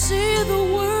can't say the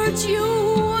words you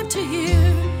want to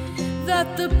hear,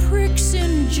 that the prick's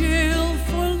in jail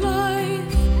for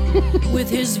life with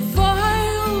his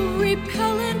vile,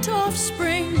 repellent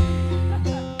offspring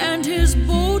and his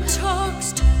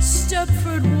Botoxed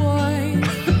Stepford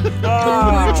wife.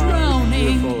 Though we're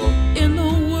drowning in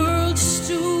the world's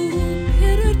stupidity.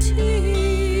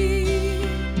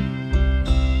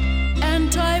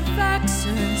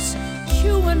 Anti-vaxxers,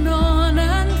 QAnon,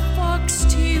 and Fox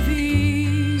TV.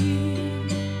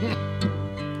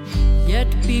 Yet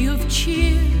be of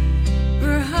cheer,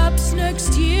 perhaps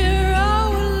next year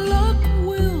our luck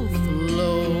will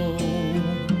flow,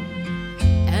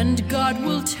 and God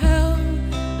will tell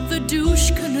the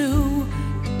Douchecanoe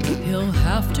he'll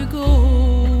have to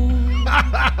go.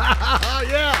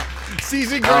 Yeah,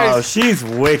 Cece Grace. Oh, she's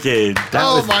wicked.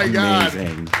 That was my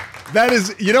amazing. God. That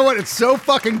is, you know what? It's so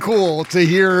fucking cool to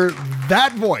hear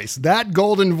that voice, that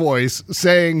golden voice,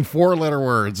 saying 4-letter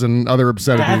words and other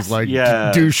obscenities like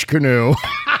douche canoe.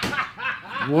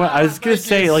 Well, I was going to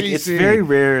say, like, it's very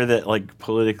rare that, like,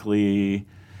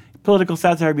 political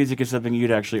satire music is something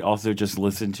you'd actually also just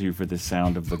listen to for the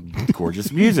sound of the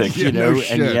gorgeous music, you know,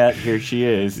 and yet here she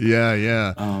is.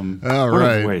 Yeah. All what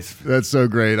right. a voice. That's so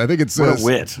great. I think it's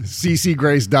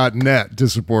ccgrace.net to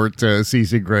support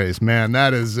Cece Grace. Man,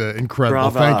 that is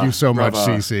incredible. Brava. Thank you so much,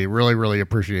 Brava. Cece. Really, really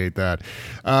appreciate that.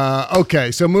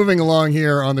 Okay, so moving along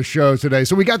here on the show today.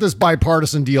 So we got this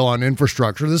bipartisan deal on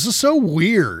infrastructure. This is so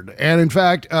weird. And in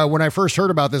fact, when I first heard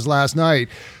about this last night,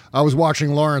 I was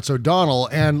watching Lawrence O'Donnell,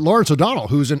 and Lawrence O'Donnell,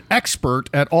 who's an expert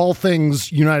at all things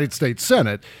United States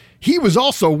Senate, he was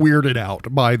also weirded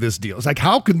out by this deal. It's like,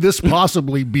 how could this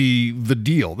possibly be the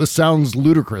deal? This sounds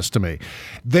ludicrous to me.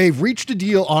 They've reached a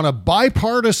deal on a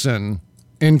bipartisan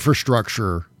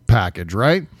infrastructure package,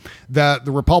 right? That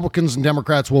the Republicans and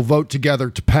Democrats will vote together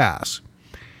to pass.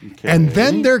 Okay. And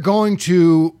then they're going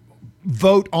to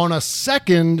vote on a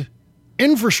second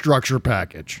infrastructure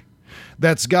package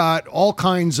that's got all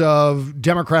kinds of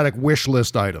Democratic wish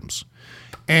list items.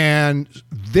 And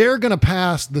they're going to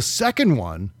pass the second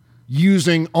one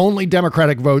using only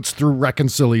Democratic votes through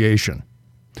reconciliation.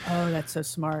 Oh, that's so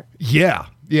smart. Yeah.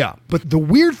 But the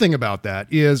weird thing about that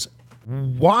is,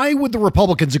 why would the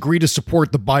Republicans agree to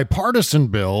support the bipartisan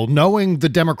bill knowing the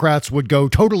Democrats would go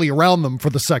totally around them for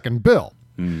the second bill?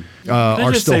 Can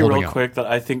I just say real out. quick that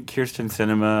I think Kirsten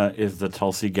Sinema is the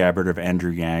Tulsi Gabbard of Andrew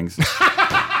Yang's.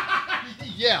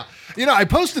 Yeah. You know, I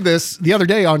posted this the other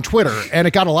day on Twitter, and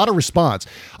it got a lot of response.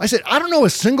 I said, I don't know a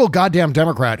single goddamn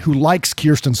Democrat who likes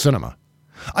Kirsten Sinema.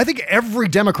 I think every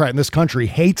Democrat in this country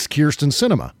hates Kirsten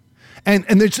Sinema. And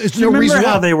there's no reason why. Remember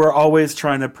how they were always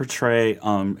trying to portray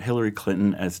Hillary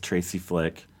Clinton as Tracy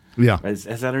Flick? Yeah. Is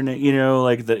that her name? You know,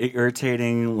 like the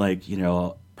irritating, like, you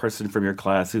know, person from your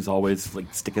class who's always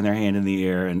like sticking their hand in the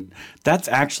air. And that's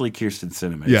actually Kirsten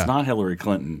Sinema. Yeah. It's not Hillary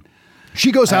Clinton.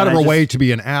 She goes out of her way to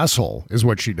be an asshole, is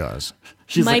what she does.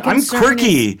 She's like, I'm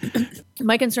quirky.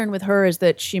 My concern with her is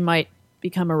that she might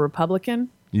become a Republican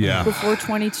before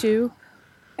 22,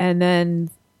 and then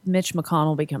Mitch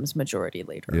McConnell becomes majority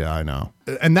leader. Yeah, I know.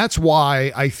 And that's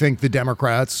why I think the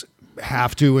Democrats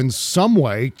have to, in some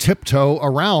way, tiptoe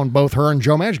around both her and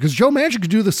Joe Manchin, because Joe Manchin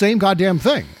could do the same goddamn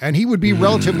thing, and he would be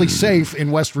relatively safe in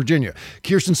West Virginia.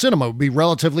 Kirsten Sinema would be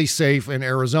relatively safe in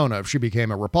Arizona if she became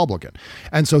a Republican.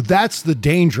 And so that's the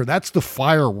danger. That's the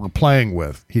fire we're playing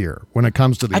with here when it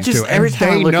comes to these two. Every time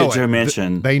I look at Joe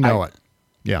Manchin, they know it.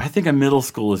 Yeah, I think a middle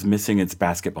school is missing its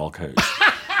basketball coach.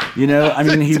 You know, I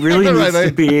mean, he really needs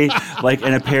to be like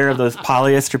in a pair of those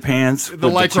polyester pants with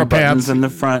the two buttons in the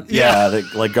front. Yeah,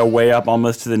 that like go way up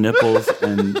almost to the nipples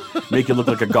and make it look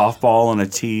like a golf ball on a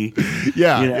tee.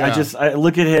 Yeah, you know, I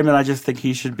look at him and I just think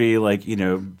he should be like, you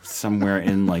know, somewhere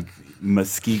in like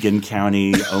Muskegon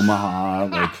County, Omaha,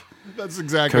 like that's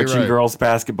exactly coaching girls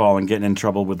basketball and getting in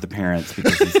trouble with the parents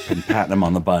because he's been patting them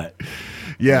on the butt.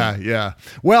 Yeah.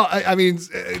 Well, I mean,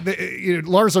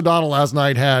 Lars O'Donnell last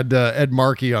night had Ed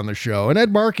Markey on the show, and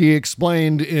Ed Markey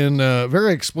explained in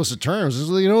very explicit terms,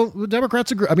 the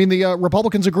Democrats agree. I mean, the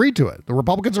Republicans agreed to it. The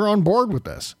Republicans are on board with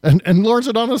this, and Lars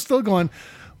O'Donnell's still going,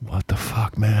 what the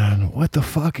fuck, man? What the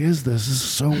fuck is this? This is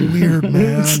so weird,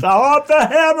 man. Stop the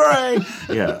hammering.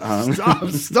 Yeah.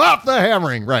 Stop the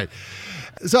hammering. Right.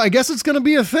 So I guess it's going to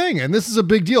be a thing, and this is a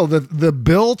big deal. The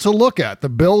bill to look at, the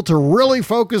bill to really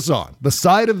focus on, the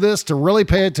side of this to really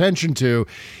pay attention to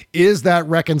is that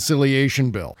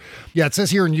reconciliation bill. Yeah, it says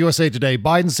here in USA Today,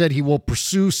 Biden said he will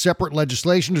pursue separate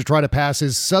legislation to try to pass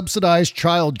his subsidized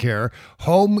childcare,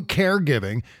 home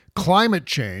caregiving, climate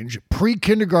change,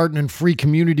 pre-kindergarten and free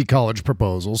community college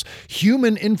proposals,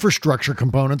 human infrastructure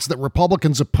components that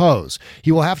Republicans oppose.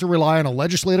 He will have to rely on a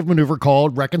legislative maneuver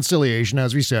called reconciliation,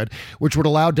 as we said, which would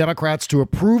allow Democrats to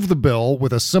approve the bill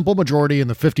with a simple majority in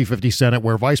the 50-50 Senate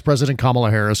where Vice President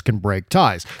Kamala Harris can break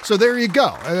ties. So there you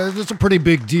go. That's a pretty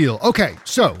big deal. Okay,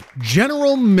 so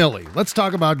General Milley. Let's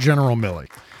talk about General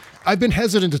Milley. I've been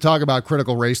hesitant to talk about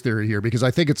critical race theory here because I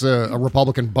think it's a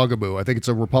Republican bugaboo. I think it's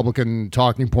a Republican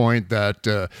talking point that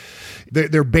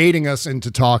they're baiting us into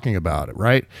talking about it,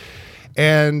 right?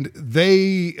 And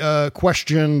they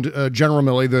questioned General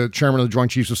Milley, the chairman of the Joint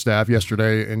Chiefs of Staff,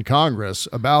 yesterday in Congress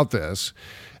about this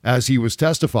as he was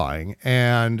testifying.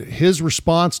 And his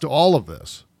response to all of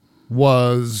this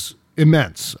was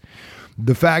immense.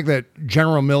 The fact that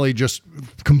General Milley just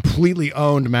completely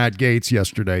owned Matt Gaetz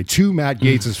yesterday to Matt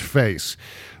Gaetz's face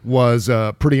was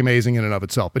pretty amazing in and of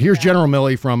itself. But here's General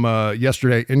Milley from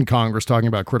yesterday in Congress talking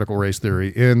about critical race theory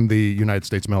in the United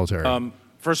States military.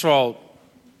 First of all,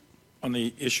 on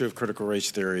the issue of critical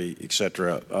race theory, et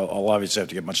cetera, I'll obviously have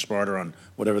to get much smarter on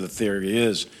whatever the theory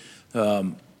is.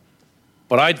 But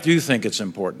I do think it's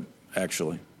important,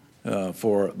 actually,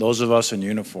 for those of us in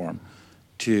uniform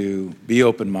to be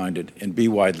open-minded and be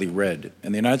widely read.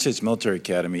 And the United States Military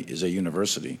Academy is a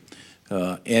university.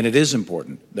 And it is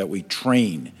important that we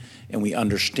train and we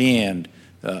understand.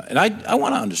 And I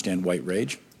want to understand white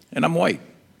rage, and I'm white,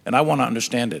 and I want to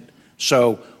understand it.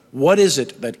 So what is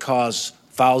it that caused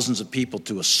thousands of people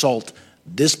to assault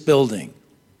this building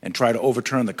and try to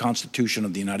overturn the Constitution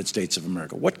of the United States of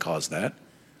America? What caused that?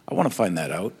 I want to find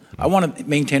that out. I want to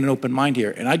maintain an open mind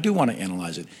here, and I do want to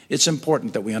analyze it. It's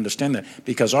important that we understand that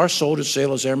because our soldiers,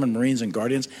 sailors, airmen, Marines, and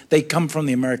Guardians, they come from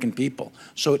the American people.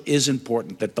 So it is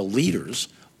important that the leaders,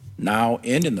 now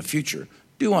and in the future,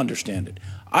 do understand it.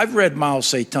 I've read Mao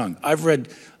Zedong. I've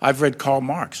read Karl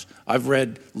Marx. I've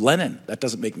read Lenin. That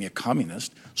doesn't make me a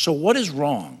communist. So what is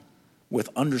wrong with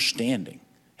understanding,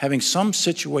 having some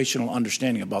situational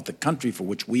understanding about the country for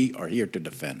which we are here to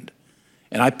defend?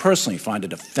 And I personally find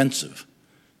it offensive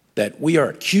that we are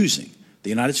accusing the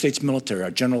United States military, our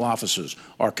general officers,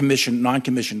 our commissioned,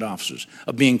 non-commissioned officers,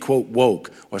 of being, quote, woke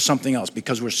or something else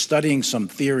because we're studying some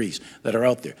theories that are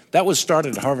out there. That was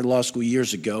started at Harvard Law School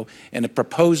years ago, and it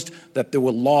proposed that there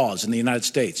were laws in the United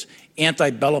States,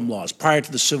 antebellum laws prior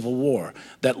to the Civil War,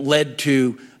 that led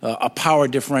to a power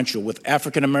differential with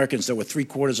African Americans that were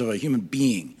 3/4 of a human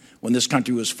being when this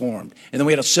country was formed. And then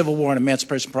we had a Civil War and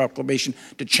Emancipation Proclamation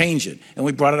to change it. And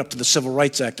we brought it up to the Civil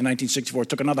Rights Act in 1964. It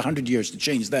took another 100 years to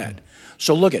change that.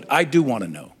 So look I do want to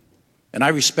know. And I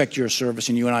respect your service,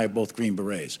 and you and I are both Green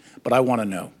Berets. But I want to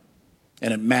know.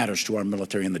 And it matters to our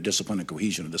military and the discipline and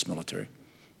cohesion of this military.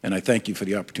 And I thank you for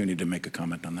the opportunity to make a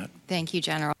comment on that. Thank you,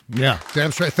 General. Yeah,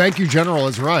 damn straight. Thank you, General,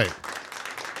 is right.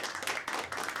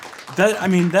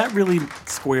 That really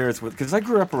squares with, because I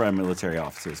grew up around military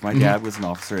officers. My dad was an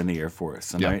officer in the Air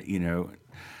Force, and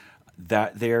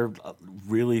that they're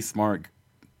really smart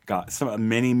guys.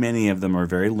 Many of them are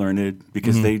very learned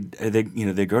because they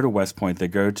go to West Point, they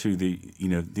go to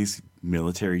these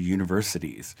military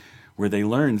universities where they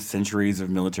learn centuries of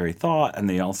military thought, and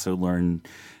they also learn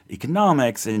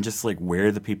economics and just like where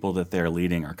the people that they're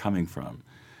leading are coming from.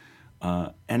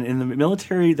 And in the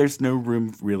military, there's no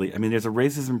room really. I mean, there's a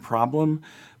racism problem,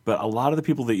 but a lot of the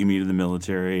people that you meet in the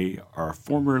military are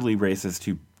formerly racist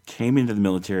who came into the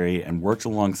military and worked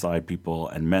alongside people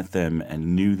and met them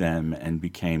and knew them and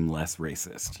became less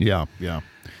racist. Yeah.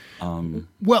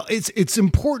 Well, it's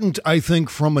important, I think,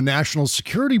 from a national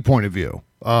security point of view,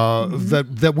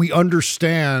 that we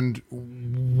understand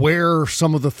where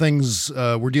some of the things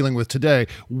we're dealing with today,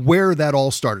 where that all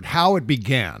started, how it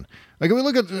began. Like, if we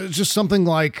look at just something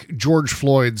like George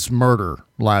Floyd's murder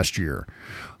last year,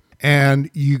 and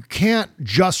you can't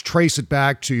just trace it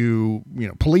back to,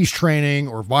 police training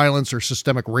or violence or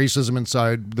systemic racism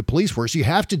inside the police force. You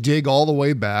have to dig all the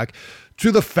way back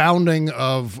to the founding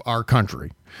of our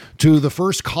country, to the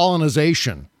first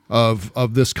colonization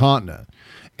of this continent.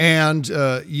 And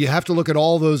you have to look at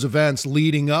all those events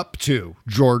leading up to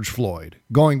George Floyd,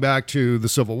 going back to the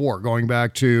Civil War, going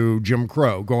back to Jim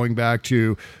Crow, going back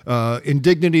to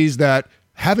indignities that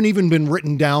haven't even been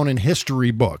written down in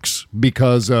history books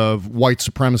because of white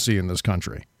supremacy in this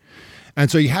country.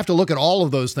 And so you have to look at all of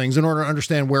those things in order to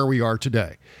understand where we are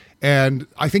today. And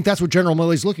I think that's what General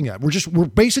Milley's looking at. We're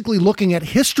basically looking at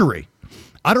history.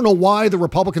 I don't know why the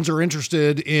Republicans are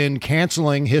interested in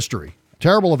canceling history.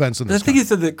 Terrible events in this country. The thing is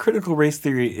that the critical race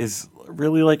theory is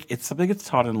really like it's something that's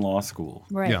taught in law school.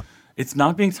 Right. Yeah. It's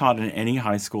not being taught in any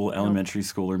high school, elementary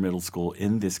school, or middle school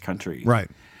in this country. Right.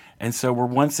 And so we're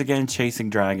once again chasing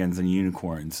dragons and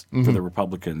unicorns for the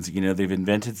Republicans. You know, they've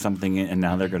invented something and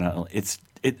now they're going to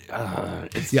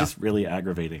it's just really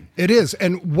aggravating. It is.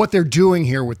 And what they're doing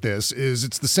here with this is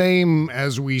it's the same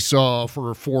as we saw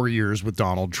for 4 years with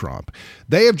Donald Trump.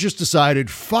 They have just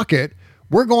decided, fuck it.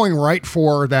 We're going right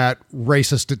for that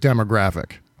racist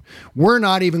demographic. We're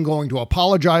not even going to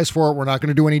apologize for it. We're not going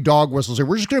to do any dog whistles here.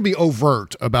 We're just going to be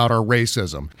overt about our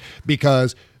racism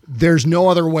because there's no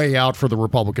other way out for the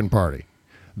Republican Party.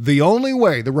 The only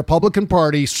way the Republican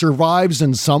Party survives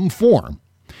in some form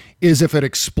is if it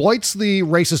exploits the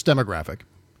racist demographic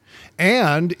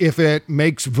and if it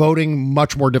makes voting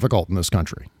much more difficult in this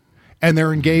country. And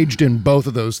they're engaged in both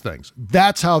of those things.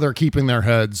 That's how they're keeping their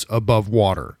heads above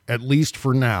water, at least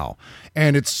for now.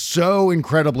 And it's so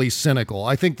incredibly cynical.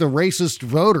 I think the racist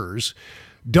voters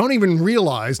don't even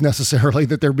realize necessarily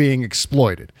that they're being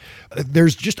exploited.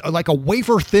 There's just like a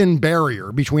wafer-thin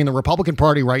barrier between the Republican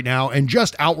Party right now and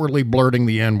just outwardly blurting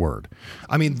the N-word.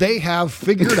 I mean, they have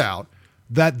figured out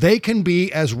that they can be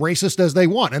as racist as they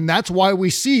want. And that's why we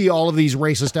see all of these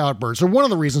racist outbursts. Or one of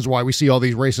the reasons why we see all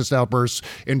these racist outbursts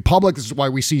in public. This is why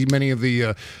we see many of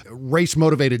the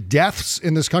race-motivated deaths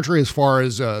in this country as far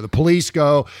as the police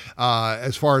go,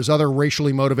 as far as other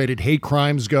racially motivated hate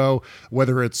crimes go,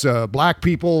 whether it's black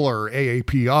people or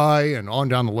AAPI and on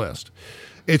down the list.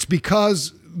 It's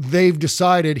because they've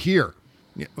decided here,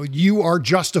 you are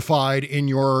justified in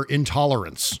your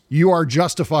intolerance. You are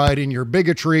justified in your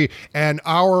bigotry. And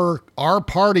our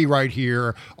party right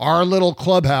here, our little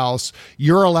clubhouse,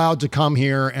 you're allowed to come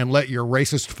here and let your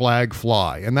racist flag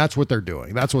fly. And that's what they're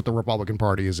doing. That's what the Republican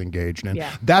Party is engaged in.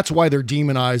 Yeah. That's why they're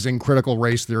demonizing critical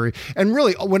race theory. And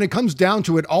really, when it comes down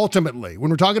to it, ultimately, when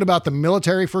we're talking about the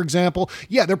military, for example,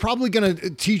 yeah, they're probably going to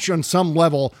teach on some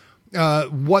level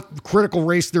what critical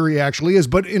race theory actually is.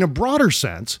 But in a broader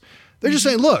sense, they're just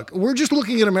saying, look, we're just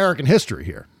looking at American history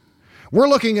here. We're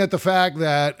looking at the fact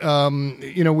that,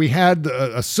 we had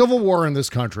a civil war in this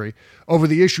country over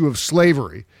the issue of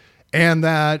slavery, and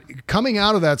that coming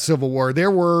out of that civil war,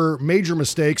 there were major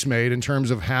mistakes made in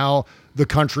terms of how the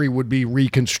country would be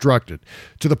reconstructed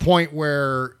to the point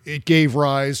where it gave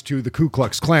rise to the Ku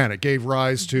Klux Klan. It gave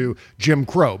rise to Jim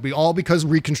Crow, all because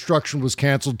Reconstruction was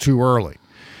canceled too early.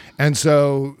 And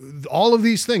so all of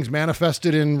these things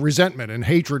manifested in resentment and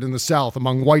hatred in the South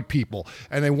among white people.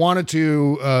 And they wanted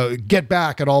to get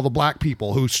back at all the black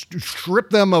people who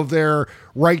stripped them of their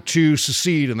right to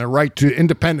secede and their right to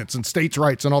independence and states'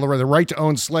 rights and all the right to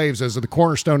own slaves as the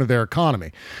cornerstone of their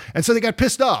economy. And so they got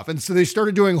pissed off. And so they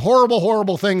started doing horrible,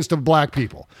 horrible things to black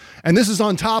people. And this is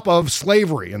on top of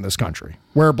slavery in this country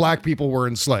where black people were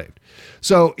enslaved.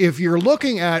 So if you're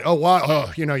looking at,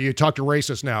 you talk to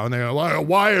racists now and they go,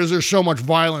 why is there so much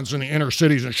violence in the inner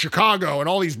cities in Chicago and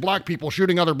all these black people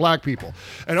shooting other black people?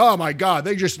 And oh my God,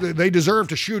 they deserve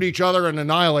to shoot each other and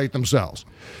annihilate themselves.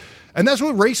 And that's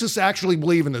what racists actually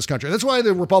believe in this country. That's why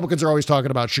the Republicans are always talking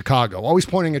about Chicago, always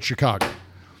pointing at Chicago.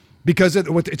 Because it's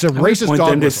a racist dog point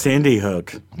them to whistle. Sandy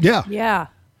Hook. Yeah. Yeah.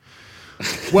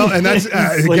 Well, and that's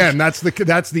again, that's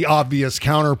the obvious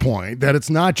counterpoint that it's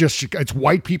not just it's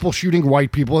white people shooting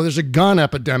white people. There's a gun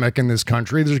epidemic in this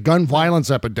country. There's a gun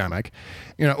violence epidemic,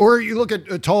 Or you look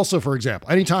at Tulsa, for example.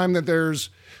 Anytime that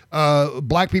there's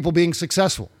black people being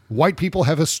successful, white people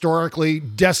have historically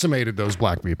decimated those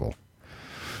black people,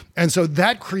 and so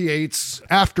that creates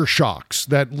aftershocks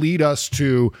that lead us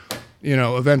to,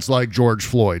 events like George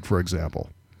Floyd, for example.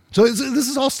 So this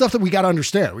is all stuff that we got to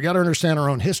understand. We got to understand our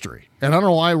own history. And I don't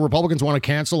know why Republicans want to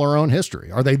cancel our own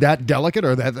history. Are they that delicate?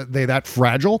 Are they that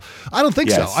fragile? I don't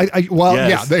think yes. so.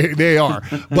 Yes. Yeah, they are.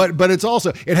 but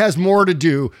it has more to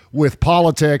do with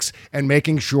politics and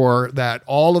making sure that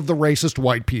all of the racist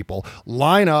white people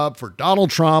line up for Donald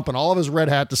Trump and all of his red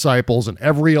hat disciples in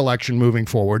every election moving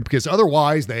forward, because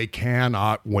otherwise they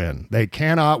cannot win. They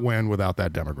cannot win without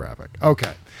that demographic.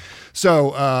 Okay. So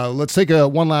let's take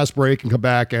one last break and come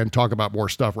back and talk about more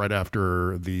stuff right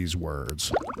after these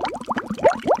words.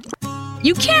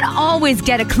 You can't always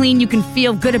get a clean you can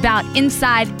feel good about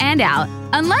inside and out.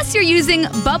 Unless you're using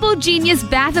Bubble Genius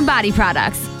Bath and Body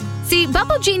products. See,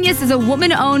 Bubble Genius is a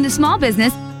woman-owned small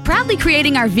business proudly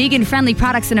creating our vegan-friendly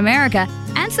products in America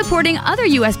and supporting other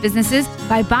U.S. businesses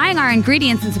by buying our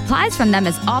ingredients and supplies from them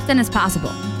as often as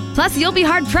possible. Plus, you'll be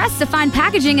hard-pressed to find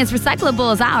packaging as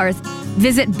recyclable as ours.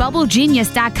 Visit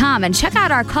BubbleGenius.com and check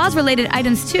out our cause-related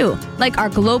items too, like our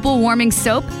global warming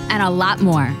soap and a lot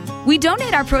more. We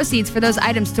donate our proceeds for those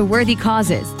items to worthy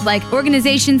causes, like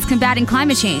organizations combating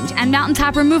climate change and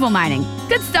mountaintop removal mining.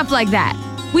 Good stuff like that.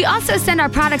 We also send our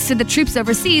products to the troops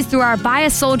overseas through our Buy a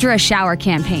Soldier a Shower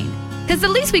campaign. Because the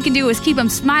least we can do is keep them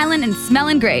smiling and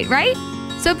smelling great, right?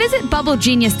 So visit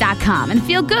BubbleGenius.com and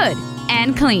feel good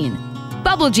and clean.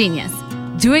 Bubble Genius,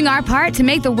 doing our part to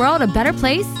make the world a better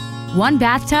place, one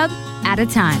bathtub at a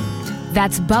time.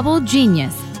 That's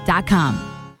BubbleGenius.com.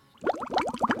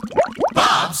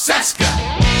 Bob Cesca.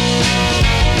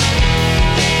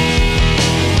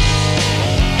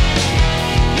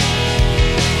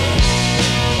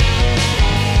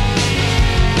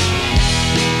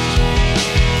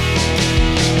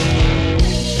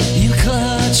 You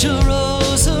clutch your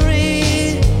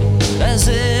rosary as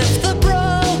if the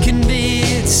broken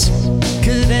beats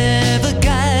could ever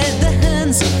guide the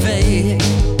hands of fate.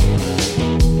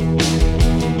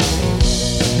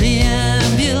 The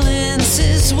ambulance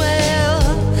is well,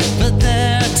 but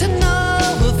they're to no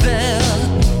avail.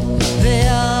 They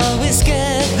always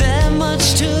get there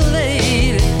much too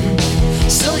late.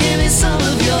 So give me some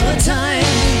of your time.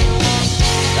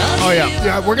 Oh,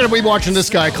 yeah. We're going to be watching this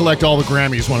guy collect all the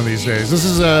Grammys one of these days. This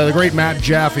is the great Matt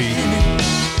Jaffe.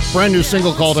 Brand new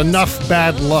single called Enough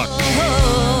Bad Luck.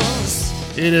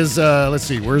 It is, let's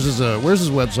see, where's his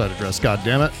website address? God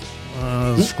damn it.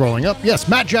 Scrolling up. Yes,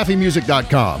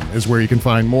 MattJaffeMusic.com is where you can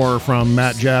find more from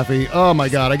Matt Jaffe. Oh, my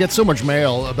God. I get so much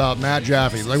mail about Matt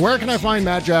Jaffe. Like, where can I find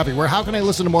Matt Jaffe? How can I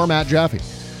listen to more Matt Jaffe?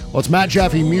 Well, it's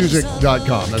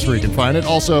MattJaffeMusic.com. That's where you can find it.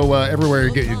 Also, everywhere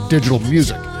you get your digital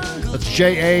music. That's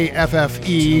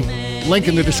JAFFE. Link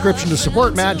in the description to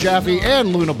support Matt Jaffe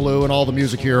and Luna Blue and all the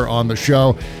music here on the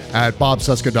show at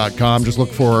BobCesca.com. Just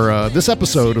look for this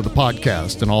episode of the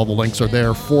podcast, and all the links are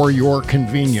there for your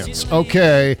convenience.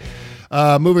 Okay,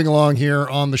 moving along here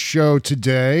on the show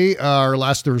today, our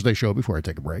last Thursday show before I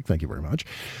take a break. Thank you very much.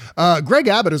 Greg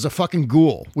Abbott is a fucking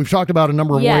ghoul. We've talked about a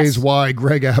number of ways why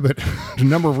Greg Abbott, a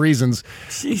number of reasons.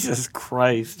 Jesus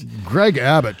Christ. Greg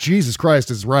Abbott, Jesus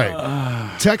Christ is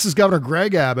right. Texas Governor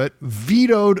Greg Abbott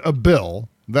vetoed a bill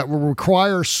that will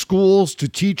require schools to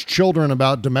teach children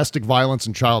about domestic violence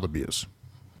and child abuse.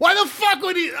 Why the fuck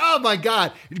would he? Oh, my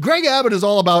God. Greg Abbott is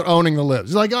all about owning the libs.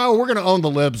 He's like, oh, we're going to own the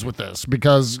libs with this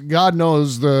because God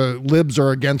knows the libs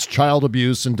are against child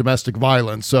abuse and domestic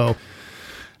violence. So,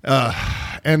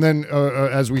 and then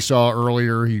as we saw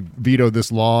earlier, he vetoed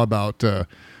this law about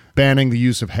banning the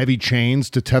use of heavy chains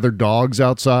to tether dogs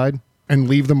outside and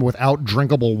leave them without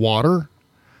drinkable water.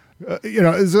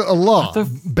 Is a law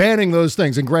banning those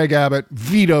things. And Greg Abbott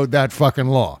vetoed that fucking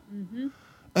law.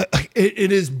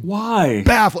 It is why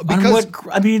baffling because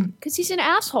because he's an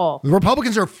asshole. The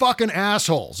Republicans are fucking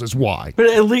assholes is why. But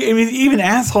at least, even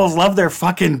assholes love their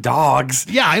fucking dogs.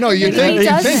 Yeah, I know. You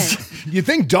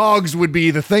think dogs would be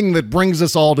the thing that brings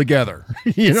us all together.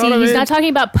 You know what I mean? He's not talking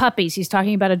about puppies. He's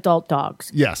talking about adult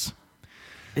dogs. Yes.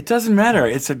 It doesn't matter.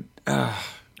 It's a.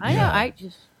 I know. I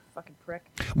just. Prick.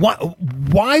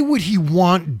 Why would he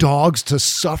want dogs to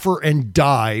suffer and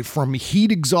die from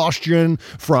heat exhaustion,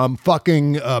 from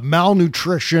fucking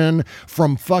malnutrition,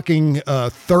 from fucking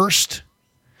thirst?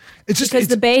 It's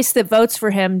the base that votes for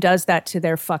him does that to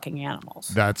their fucking animals.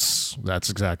 That's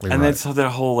exactly right. And that's that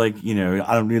whole I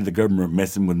don't need the government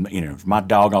messing with my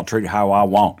dog. I'll treat it how I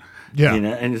want. Yeah,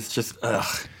 and it's just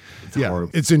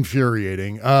horrible. It's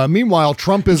infuriating. Meanwhile,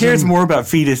 Trumpism cares more about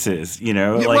fetuses,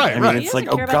 right. It's like,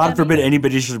 oh, God forbid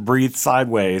anybody should breathe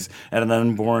sideways at an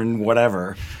unborn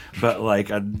whatever, but like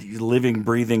a living,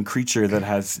 breathing creature that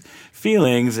has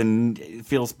feelings and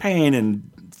feels pain and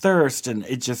thirst, and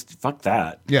it just fuck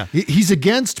that. Yeah, he's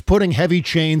against putting heavy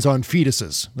chains on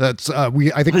fetuses. That's I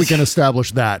think we can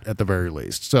establish that at the very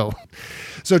least. So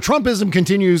Trumpism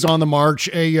continues on the march.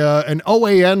 An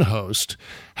OAN host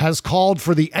has called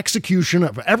for the execution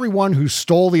of everyone who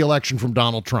stole the election from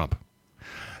Donald Trump.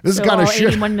 This is kind of shit.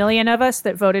 81 million of us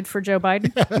that voted for Joe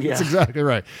Biden. That's exactly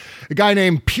right. A guy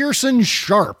named Pearson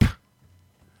Sharp.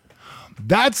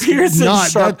 That's Pearson not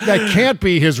Sharp. That can't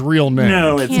be his real name.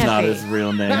 No, it's not his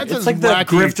real name. It's like the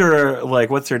grifter,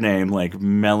 what's her name? Like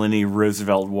Melanie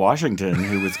Roosevelt Washington,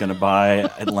 who was going to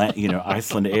buy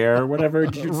Iceland Air or whatever.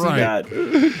 Did you see that?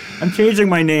 I'm changing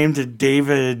my name to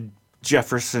David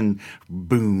Jefferson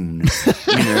Boone.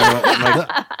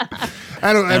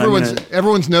 I don't.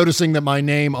 Everyone's noticing that my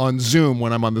name on Zoom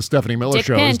when I'm on the Stephanie Miller Dick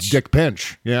show Pinch. is Dick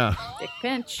Pinch. Yeah. Dick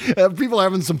Pinch. People are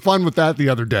having some fun with that the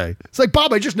other day. It's like,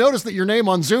 Bob, I just noticed that your name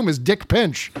on Zoom is Dick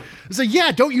Pinch. I say,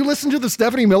 yeah, don't you listen to the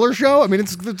Stephanie Miller show? I mean,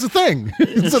 it's a thing.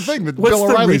 It's a thing that What's Bill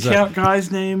the O'Reilly said. recount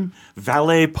guy's name?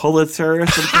 Valet Pulitzer or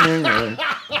something?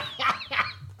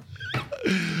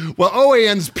 Well,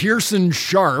 OAN's Pearson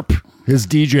Sharp, his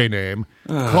DJ name,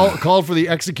 called for the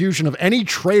execution of any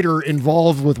traitor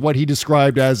involved with what he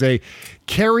described as a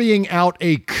carrying out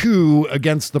a coup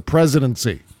against the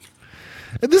presidency.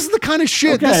 And this is the kind of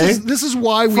shit. Okay. This is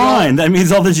why we Fine. That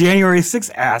means all the January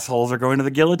 6th assholes are going to the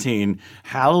guillotine.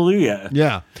 Hallelujah.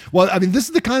 Yeah. Well, I mean, this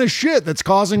is the kind of shit that's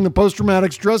causing the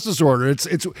post-traumatic stress disorder.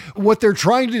 It's what they're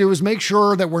trying to do is make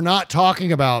sure that we're not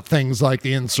talking about things like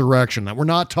the insurrection, that we're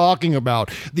not talking about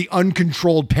the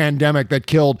uncontrolled pandemic that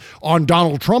killed, on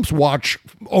Donald Trump's watch,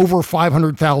 over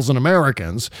 500,000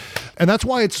 Americans. And that's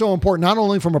why it's so important, not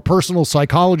only from a personal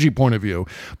psychology point of view,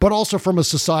 but also from a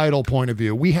societal point of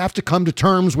view. We have to come to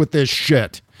terms with this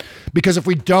shit, because if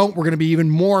we don't, we're going to be even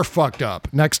more fucked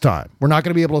up next time. We're not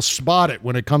going to be able to spot it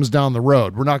when it comes down the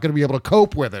road. We're not going to be able to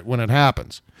cope with it when it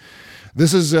happens.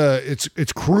 This is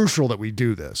it's crucial that we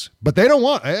do this, but they don't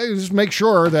want. Just make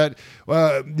sure that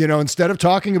instead of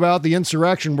talking about the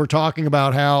insurrection, we're talking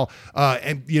about how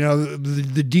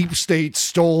the deep state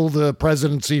stole the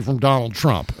presidency from Donald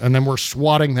Trump, and then we're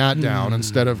swatting that down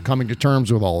instead of coming to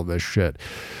terms with all of this shit.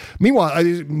 Meanwhile,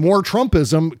 more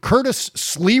Trumpism. Curtis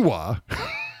Sliwa.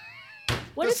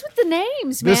 What is with the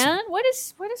names, man? What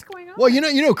is going on? Well, you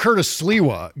know, Curtis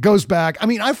Sliwa goes back. I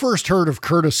mean, I first heard of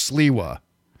Curtis Sliwa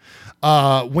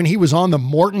when he was on the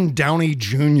Morton Downey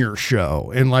Jr.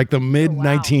 show in like the mid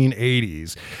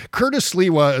 1980s. Curtis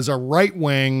Sliwa is a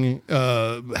right-wing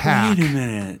hack. Wait a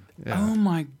minute. Yeah. Oh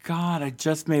my God. I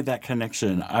just made that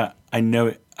connection. I know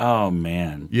it. Oh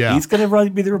man. Yeah. He's going to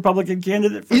be the Republican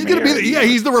candidate for He's going to be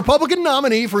he's the Republican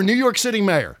nominee for New York City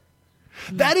mayor.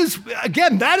 That is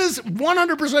 100%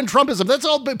 Trumpism. That's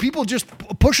all people just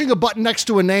pushing a button next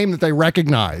to a name that they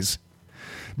recognize.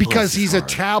 Because he's a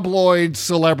tabloid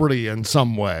celebrity in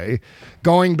some way,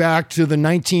 going back to the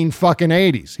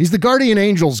 1980s. He's the Guardian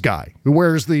Angels guy who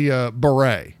wears the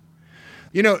beret.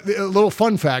 You know, a little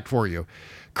fun fact for you.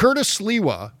 Curtis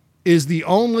Sliwa is the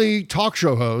only talk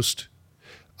show host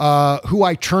who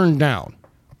I turned down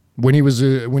when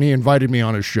he invited me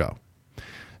on his show.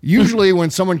 Usually when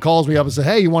someone calls me up and says,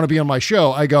 hey, you want to be on my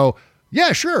show? I go,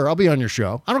 yeah, sure, I'll be on your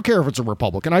show. I don't care if it's a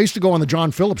Republican. I used to go on the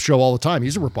John Phillips show all the time.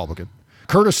 He's a Republican.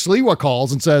 Curtis Sliwa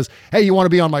calls and says, hey, you want to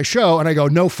be on my show? And I go,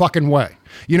 no fucking way.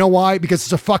 You know why? Because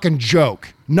it's a fucking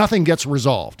joke. Nothing gets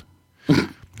resolved.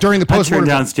 During the I turned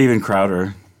down Steven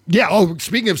Crowder. Yeah. Oh,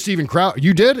 speaking of Steven Crowder,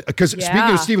 you did? Because speaking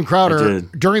of Steven Crowder,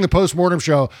 during the postmortem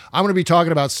show, I'm going to be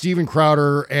talking about Steven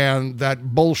Crowder and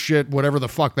that bullshit, whatever the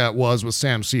fuck that was with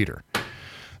Sam Cedar.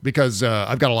 Because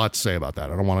I've got a lot to say about that.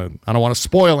 I don't want to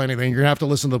spoil anything. You're gonna have to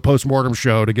listen to the postmortem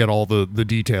show to get all the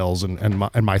details and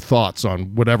my thoughts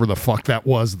on whatever the fuck that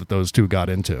was that those two got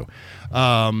into.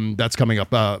 That's coming up.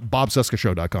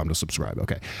 BobCescashow.com to subscribe.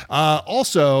 Okay.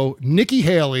 Also, Nikki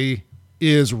Haley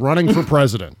is running for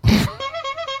president.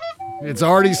 It's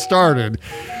already started.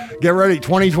 Get ready.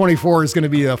 2024 is going to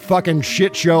be a fucking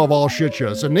shit show of all shit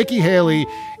shows. So Nikki Haley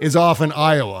is off in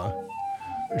Iowa.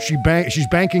 She's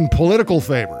banking political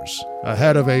favors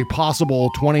ahead of a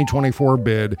possible 2024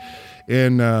 bid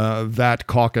in that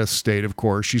caucus state, of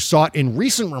course. She sought in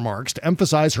recent remarks to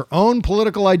emphasize her own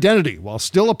political identity while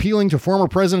still appealing to former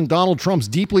President Donald Trump's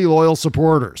deeply loyal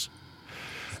supporters.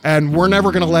 And we're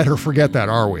never going to let her forget that,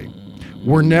 are we?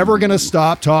 We're never going to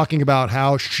stop talking about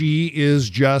how she is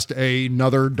just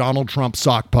another Donald Trump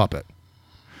sock puppet.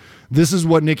 This is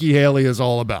what Nikki Haley is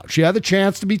all about. She had the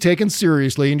chance to be taken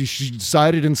seriously, and she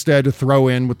decided instead to throw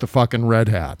in with the fucking red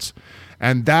hats.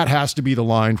 And that has to be the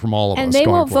line from all of us. And they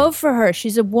won't vote for her.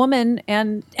 She's a woman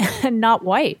and not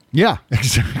white. Yeah,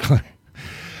 exactly.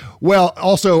 Well,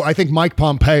 also, I think Mike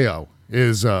Pompeo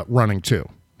is running too.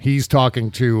 He's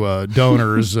talking to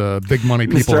donors, big money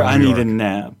people. Mr. I need a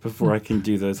nap before I can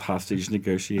do those hostage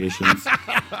negotiations.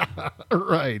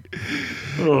 Right.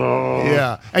 Oh.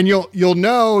 Yeah. And you'll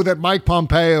know that Mike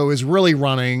Pompeo is really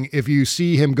running if you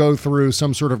see him go through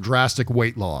some sort of drastic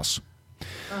weight loss.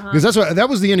 Because that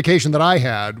was the indication that I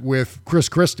had with Chris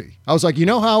Christie. I was like, you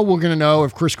know how we're going to know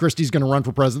if Chris Christie's going to run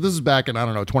for president? This is back in,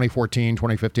 2014,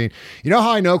 2015. You know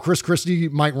how I know Chris Christie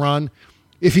might run?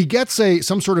 If he gets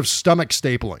some sort of stomach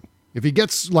stapling, if he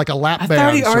gets like a lap band. I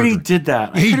thought he already surgery. did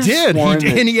that. He did.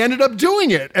 And he ended up doing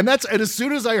it. And as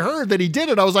soon as I heard that he did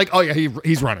it, I was like, oh yeah,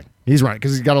 he's running. He's running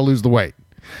because he's got to lose the weight.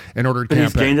 in order to but campaign.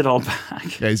 He's gained it all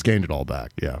back. Yeah, he's gained it all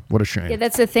back. Yeah, what a shame. Yeah,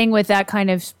 that's the thing with that kind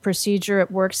of procedure.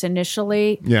 It works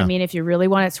initially. Yeah. I mean, if you really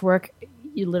want it to work,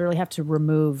 you literally have to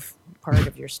remove part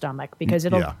of your stomach because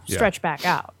it'll stretch back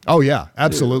out. Oh yeah,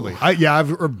 absolutely. I've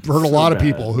heard a lot of bad.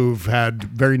 people who've had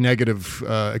very negative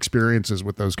experiences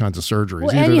with those kinds of surgeries.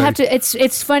 Well, and you have to.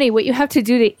 It's funny what you have to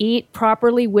do to eat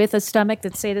properly with a stomach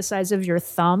that's say the size of your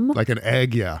thumb. Like an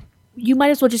egg, yeah. You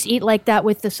might as well just eat like that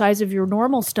with the size of your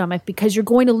normal stomach because you're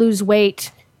going to lose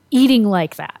weight eating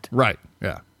like that. Right.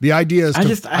 Yeah. The idea is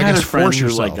I had a friend who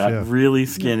yourself, got really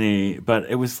skinny, but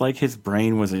it was like his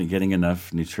brain wasn't getting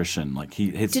enough nutrition. Like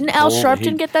didn't Al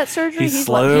Sharpton get that surgery? He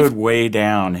slowed way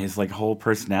down. His like whole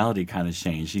personality kind of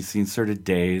changed. He seemed sort of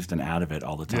dazed and out of it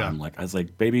all the time. Yeah. Like I was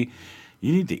like, baby,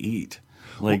 you need to eat.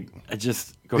 Like I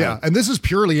just go yeah, ahead. and this is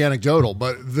purely anecdotal,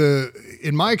 but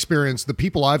in my experience, the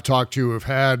people I've talked to have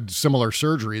had similar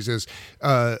surgeries is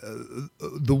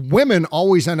the women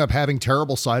always end up having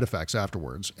terrible side effects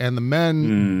afterwards, and the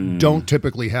men don't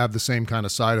typically have the same kind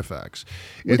of side effects.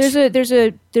 Well,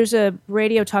 there's a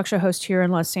radio talk show host here in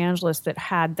Los Angeles that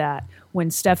had that when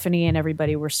Stephanie and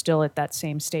everybody were still at that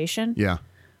same station. Yeah.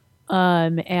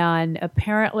 And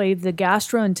apparently the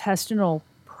gastrointestinal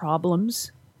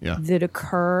problems that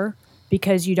occur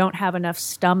because you don't have enough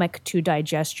stomach to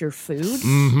digest your food.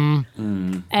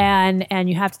 And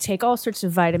you have to take all sorts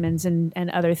of vitamins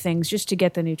and other things just to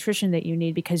get the nutrition that you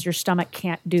need because your stomach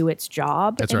can't do its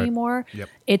job anymore. Right.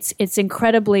 Yep. It's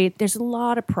incredibly, there's a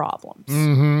lot of problems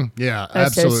Yeah,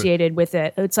 associated with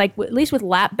it. It's like, at least with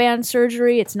lap band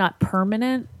surgery, it's not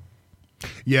permanent.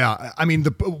 Yeah, I mean,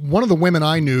 one of the women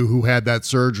I knew who had that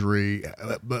surgery,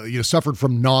 suffered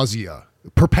from nausea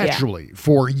perpetually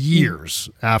for years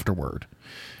afterward.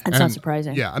 That's not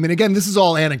surprising. Yeah, I mean, again, this is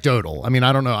all anecdotal. I mean,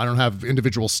 I don't know. I don't have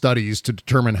individual studies to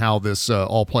determine how this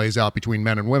all plays out between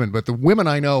men and women, but the women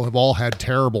I know have all had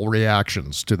terrible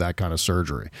reactions to that kind of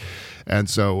surgery. And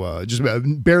so just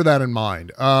bear that in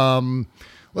mind.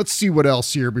 Let's see what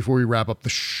else here before we wrap up the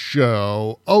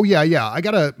show. Oh, yeah. I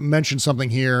got to mention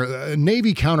something here. A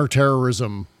Navy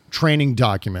counterterrorism training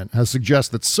document has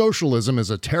suggested that socialism is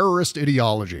a terrorist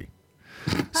ideology.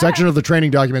 Section of the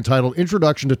training document titled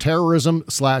Introduction to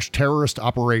Terrorism/Terrorist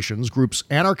Operations groups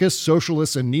anarchists,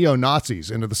 socialists, and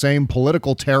neo-Nazis into the same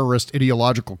political terrorist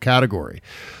ideological category.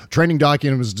 Training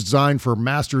document was designed for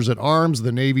masters at arms,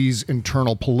 the Navy's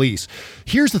internal police.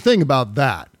 Here's the thing about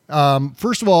that.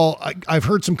 First of all, I've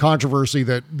heard some controversy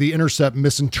that the Intercept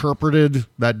misinterpreted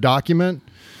that document.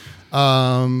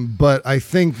 But I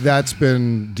think that's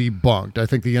been debunked. I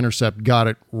think the Intercept got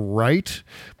it right.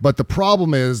 But the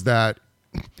problem is that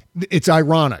it's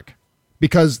ironic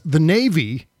because the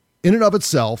Navy in and of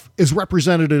itself is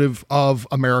representative of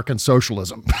American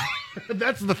socialism.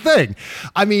 That's the thing.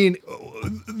 I mean,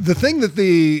 the thing that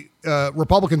the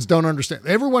Republicans don't understand,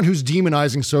 everyone who's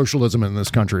demonizing socialism in this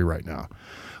country right now,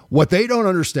 what they don't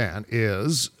understand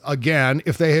is, again,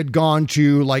 if they had gone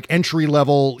to like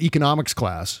entry-level economics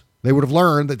class, they would have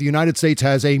learned that the United States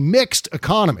has a mixed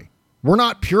economy. We're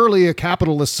not purely a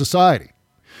capitalist society.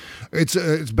 It's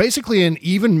basically an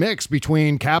even mix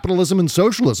between capitalism and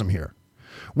socialism here.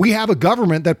 We have a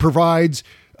government that provides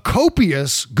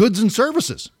copious goods and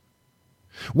services.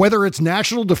 Whether it's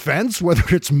national defense, whether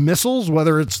it's missiles,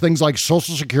 whether it's things like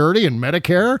Social Security and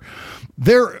Medicare,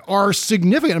 there are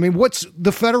significant. I mean, what's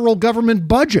the federal government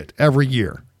budget every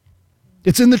year?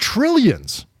 It's in the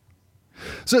trillions.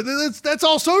 So that's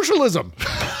all socialism.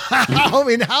 I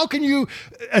mean, how can you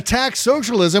attack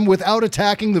socialism without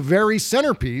attacking the very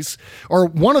centerpiece or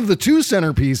one of the two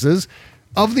centerpieces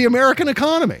of the American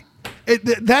economy?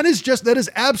 That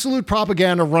is absolute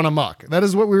propaganda run amok. That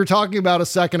is what we were talking about a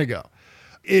second ago.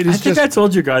 I think I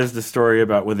told you guys the story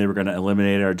about when they were going to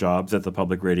eliminate our jobs at the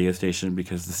public radio station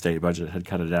because the state budget had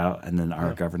cut it out. And then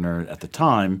our governor at the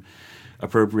time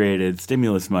appropriated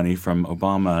stimulus money from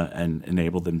Obama and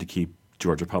enabled them to keep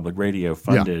Georgia Public Radio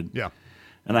funded. Yeah.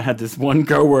 And I had this one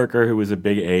coworker who was a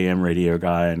big AM radio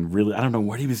guy and really, I don't know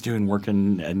what he was doing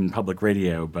working in public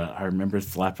radio, but I remember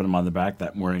slapping him on the back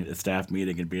that morning at a staff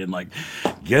meeting and being like,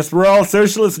 guess we're all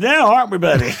socialists now, aren't we,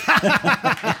 buddy?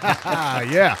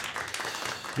 Yeah.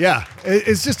 Yeah,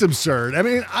 it's just absurd. I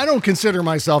mean, I don't consider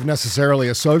myself necessarily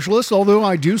a socialist, although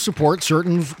I do support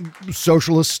certain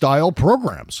socialist-style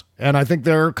programs. And I think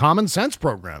they're common sense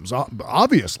programs,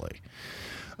 obviously.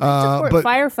 Support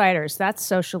firefighters. That's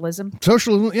socialism.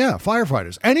 Socialism, yeah,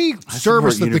 firefighters. Any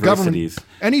service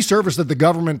that the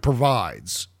government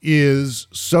provides is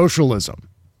socialism.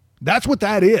 That's what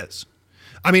that is.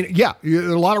 I mean, yeah,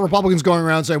 a lot of Republicans going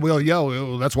around saying, well,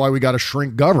 that's why we got to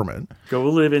shrink government. Go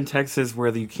live in Texas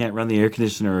where you can't run the air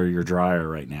conditioner or your dryer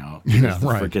right now. Yeah, the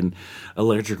right. Freaking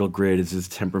electrical grid is as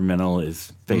temperamental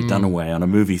as Faye Dunaway on a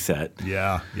movie set.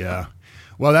 Yeah.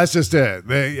 Well, that's just it.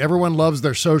 Everyone loves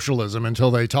their socialism until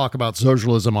they talk about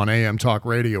socialism on AM talk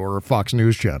radio or a Fox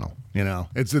News channel.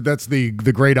 That's the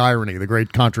great irony, the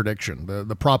great contradiction,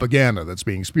 the propaganda that's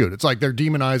being spewed. It's like they're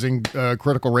demonizing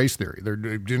critical race theory. They're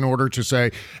in order to say,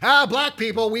 black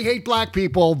people, we hate black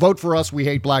people. Vote for us, we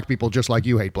hate black people, just like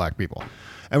you hate black people.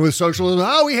 And with socialism,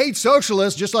 we hate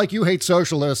socialists, just like you hate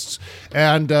socialists.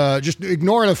 And just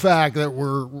ignore the fact that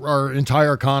our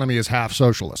entire economy is half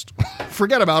socialist.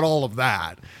 Forget about all of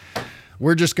that.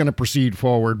 We're just going to proceed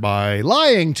forward by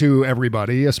lying to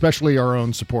everybody, especially our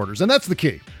own supporters. And that's the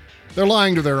key. They're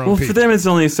lying to their own people. For them, it's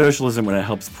only socialism when it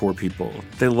helps poor people.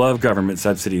 They love government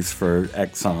subsidies for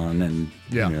Exxon and,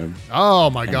 Oh,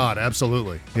 my God,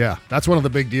 absolutely. Yeah, that's one of the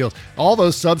big deals. All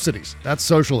those subsidies, that's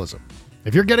socialism.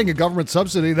 If you're getting a government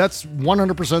subsidy, that's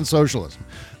 100% socialism.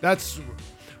 That's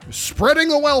spreading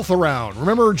the wealth around.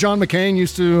 Remember John McCain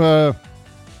used to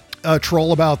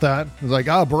troll about that? He was like,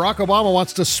 Barack Obama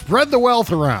wants to spread the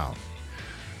wealth around.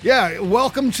 Yeah,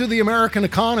 welcome to the American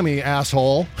economy,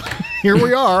 asshole. Here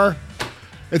we are.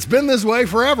 It's been this way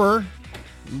forever.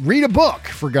 Read a book,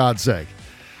 for God's sake.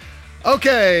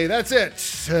 Okay, that's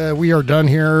it. We are done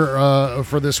here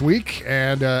for this week.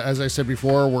 And as I said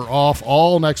before, we're off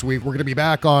all next week. We're going to be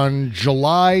back on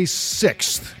July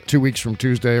 6th, 2 weeks from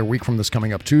Tuesday, a week from this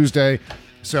coming up Tuesday.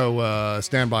 So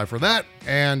stand by for that.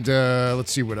 And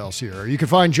let's see what else here. You can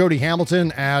find Jody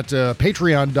Hamilton at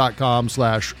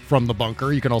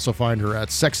patreon.com/fromthebunker. You can also find her at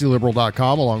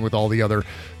sexyliberal.com along with all the other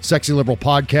Sexy Liberal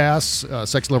podcasts,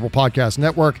 Sexy Liberal Podcast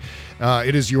Network.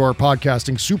 It is your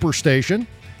podcasting superstation.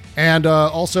 And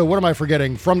also, what am I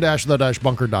forgetting?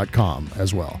 From-the-bunker.com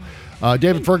as well.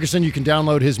 David Ferguson, you can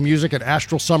download his music at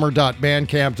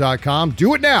astralsummer.bandcamp.com.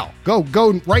 Do it now. Go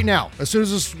right now. As soon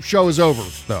as this show is over,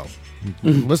 though.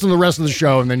 Listen to the rest of the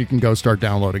show, and then you can go start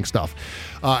downloading stuff.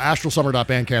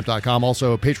 astralsummer.bandcamp.com.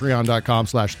 Also,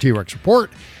 patreon.com/T-Rex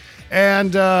Report.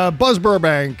 And Buzz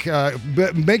Burbank.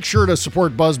 Make sure to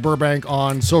support Buzz Burbank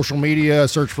on social media.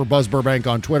 Search for Buzz Burbank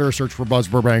on Twitter. Search for Buzz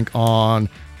Burbank on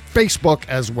Facebook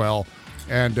as well,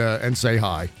 and say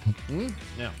hi.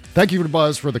 Yeah. Thank you to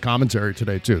Buzz for the commentary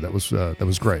today too. That was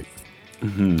great.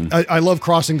 Mm-hmm. I love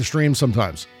crossing the stream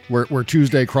sometimes, where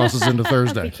Tuesday crosses into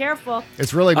Thursday. Be careful.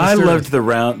 It's really mysterious. I loved the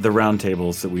round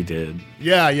tables that we did.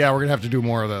 Yeah, we're gonna have to do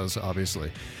more of those.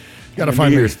 Obviously, got to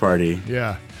find New Year's party.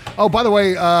 Yeah. Oh, by the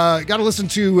way, got to listen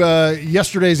to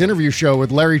yesterday's interview show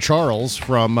with Larry Charles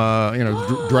from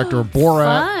director of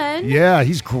Borat. Fun. Yeah,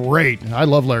 he's great. I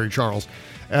love Larry Charles.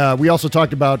 We also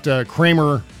talked about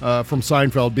Kramer from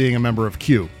Seinfeld being a member of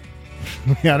Q.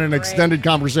 We had an extended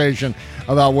conversation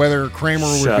about whether Kramer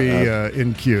would be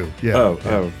in Q. Yeah. Oh.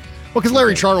 Well, because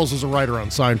Larry Charles is a writer on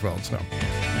Seinfeld,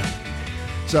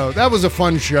 so that was a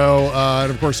fun show.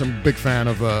 And of course, I'm a big fan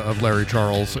of Larry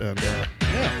Charles. And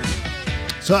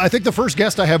so I think the first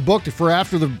guest I have booked for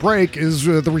after the break is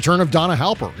the return of Donna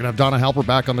Halper. We're going to have Donna Halper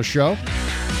back on the show.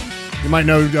 You might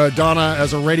know Donna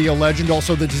as a radio legend,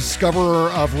 also the discoverer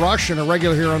of Rush and a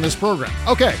regular here on this program.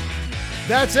 Okay,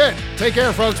 that's it. Take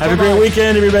care, folks. Have a great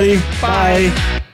weekend, everybody. Bye.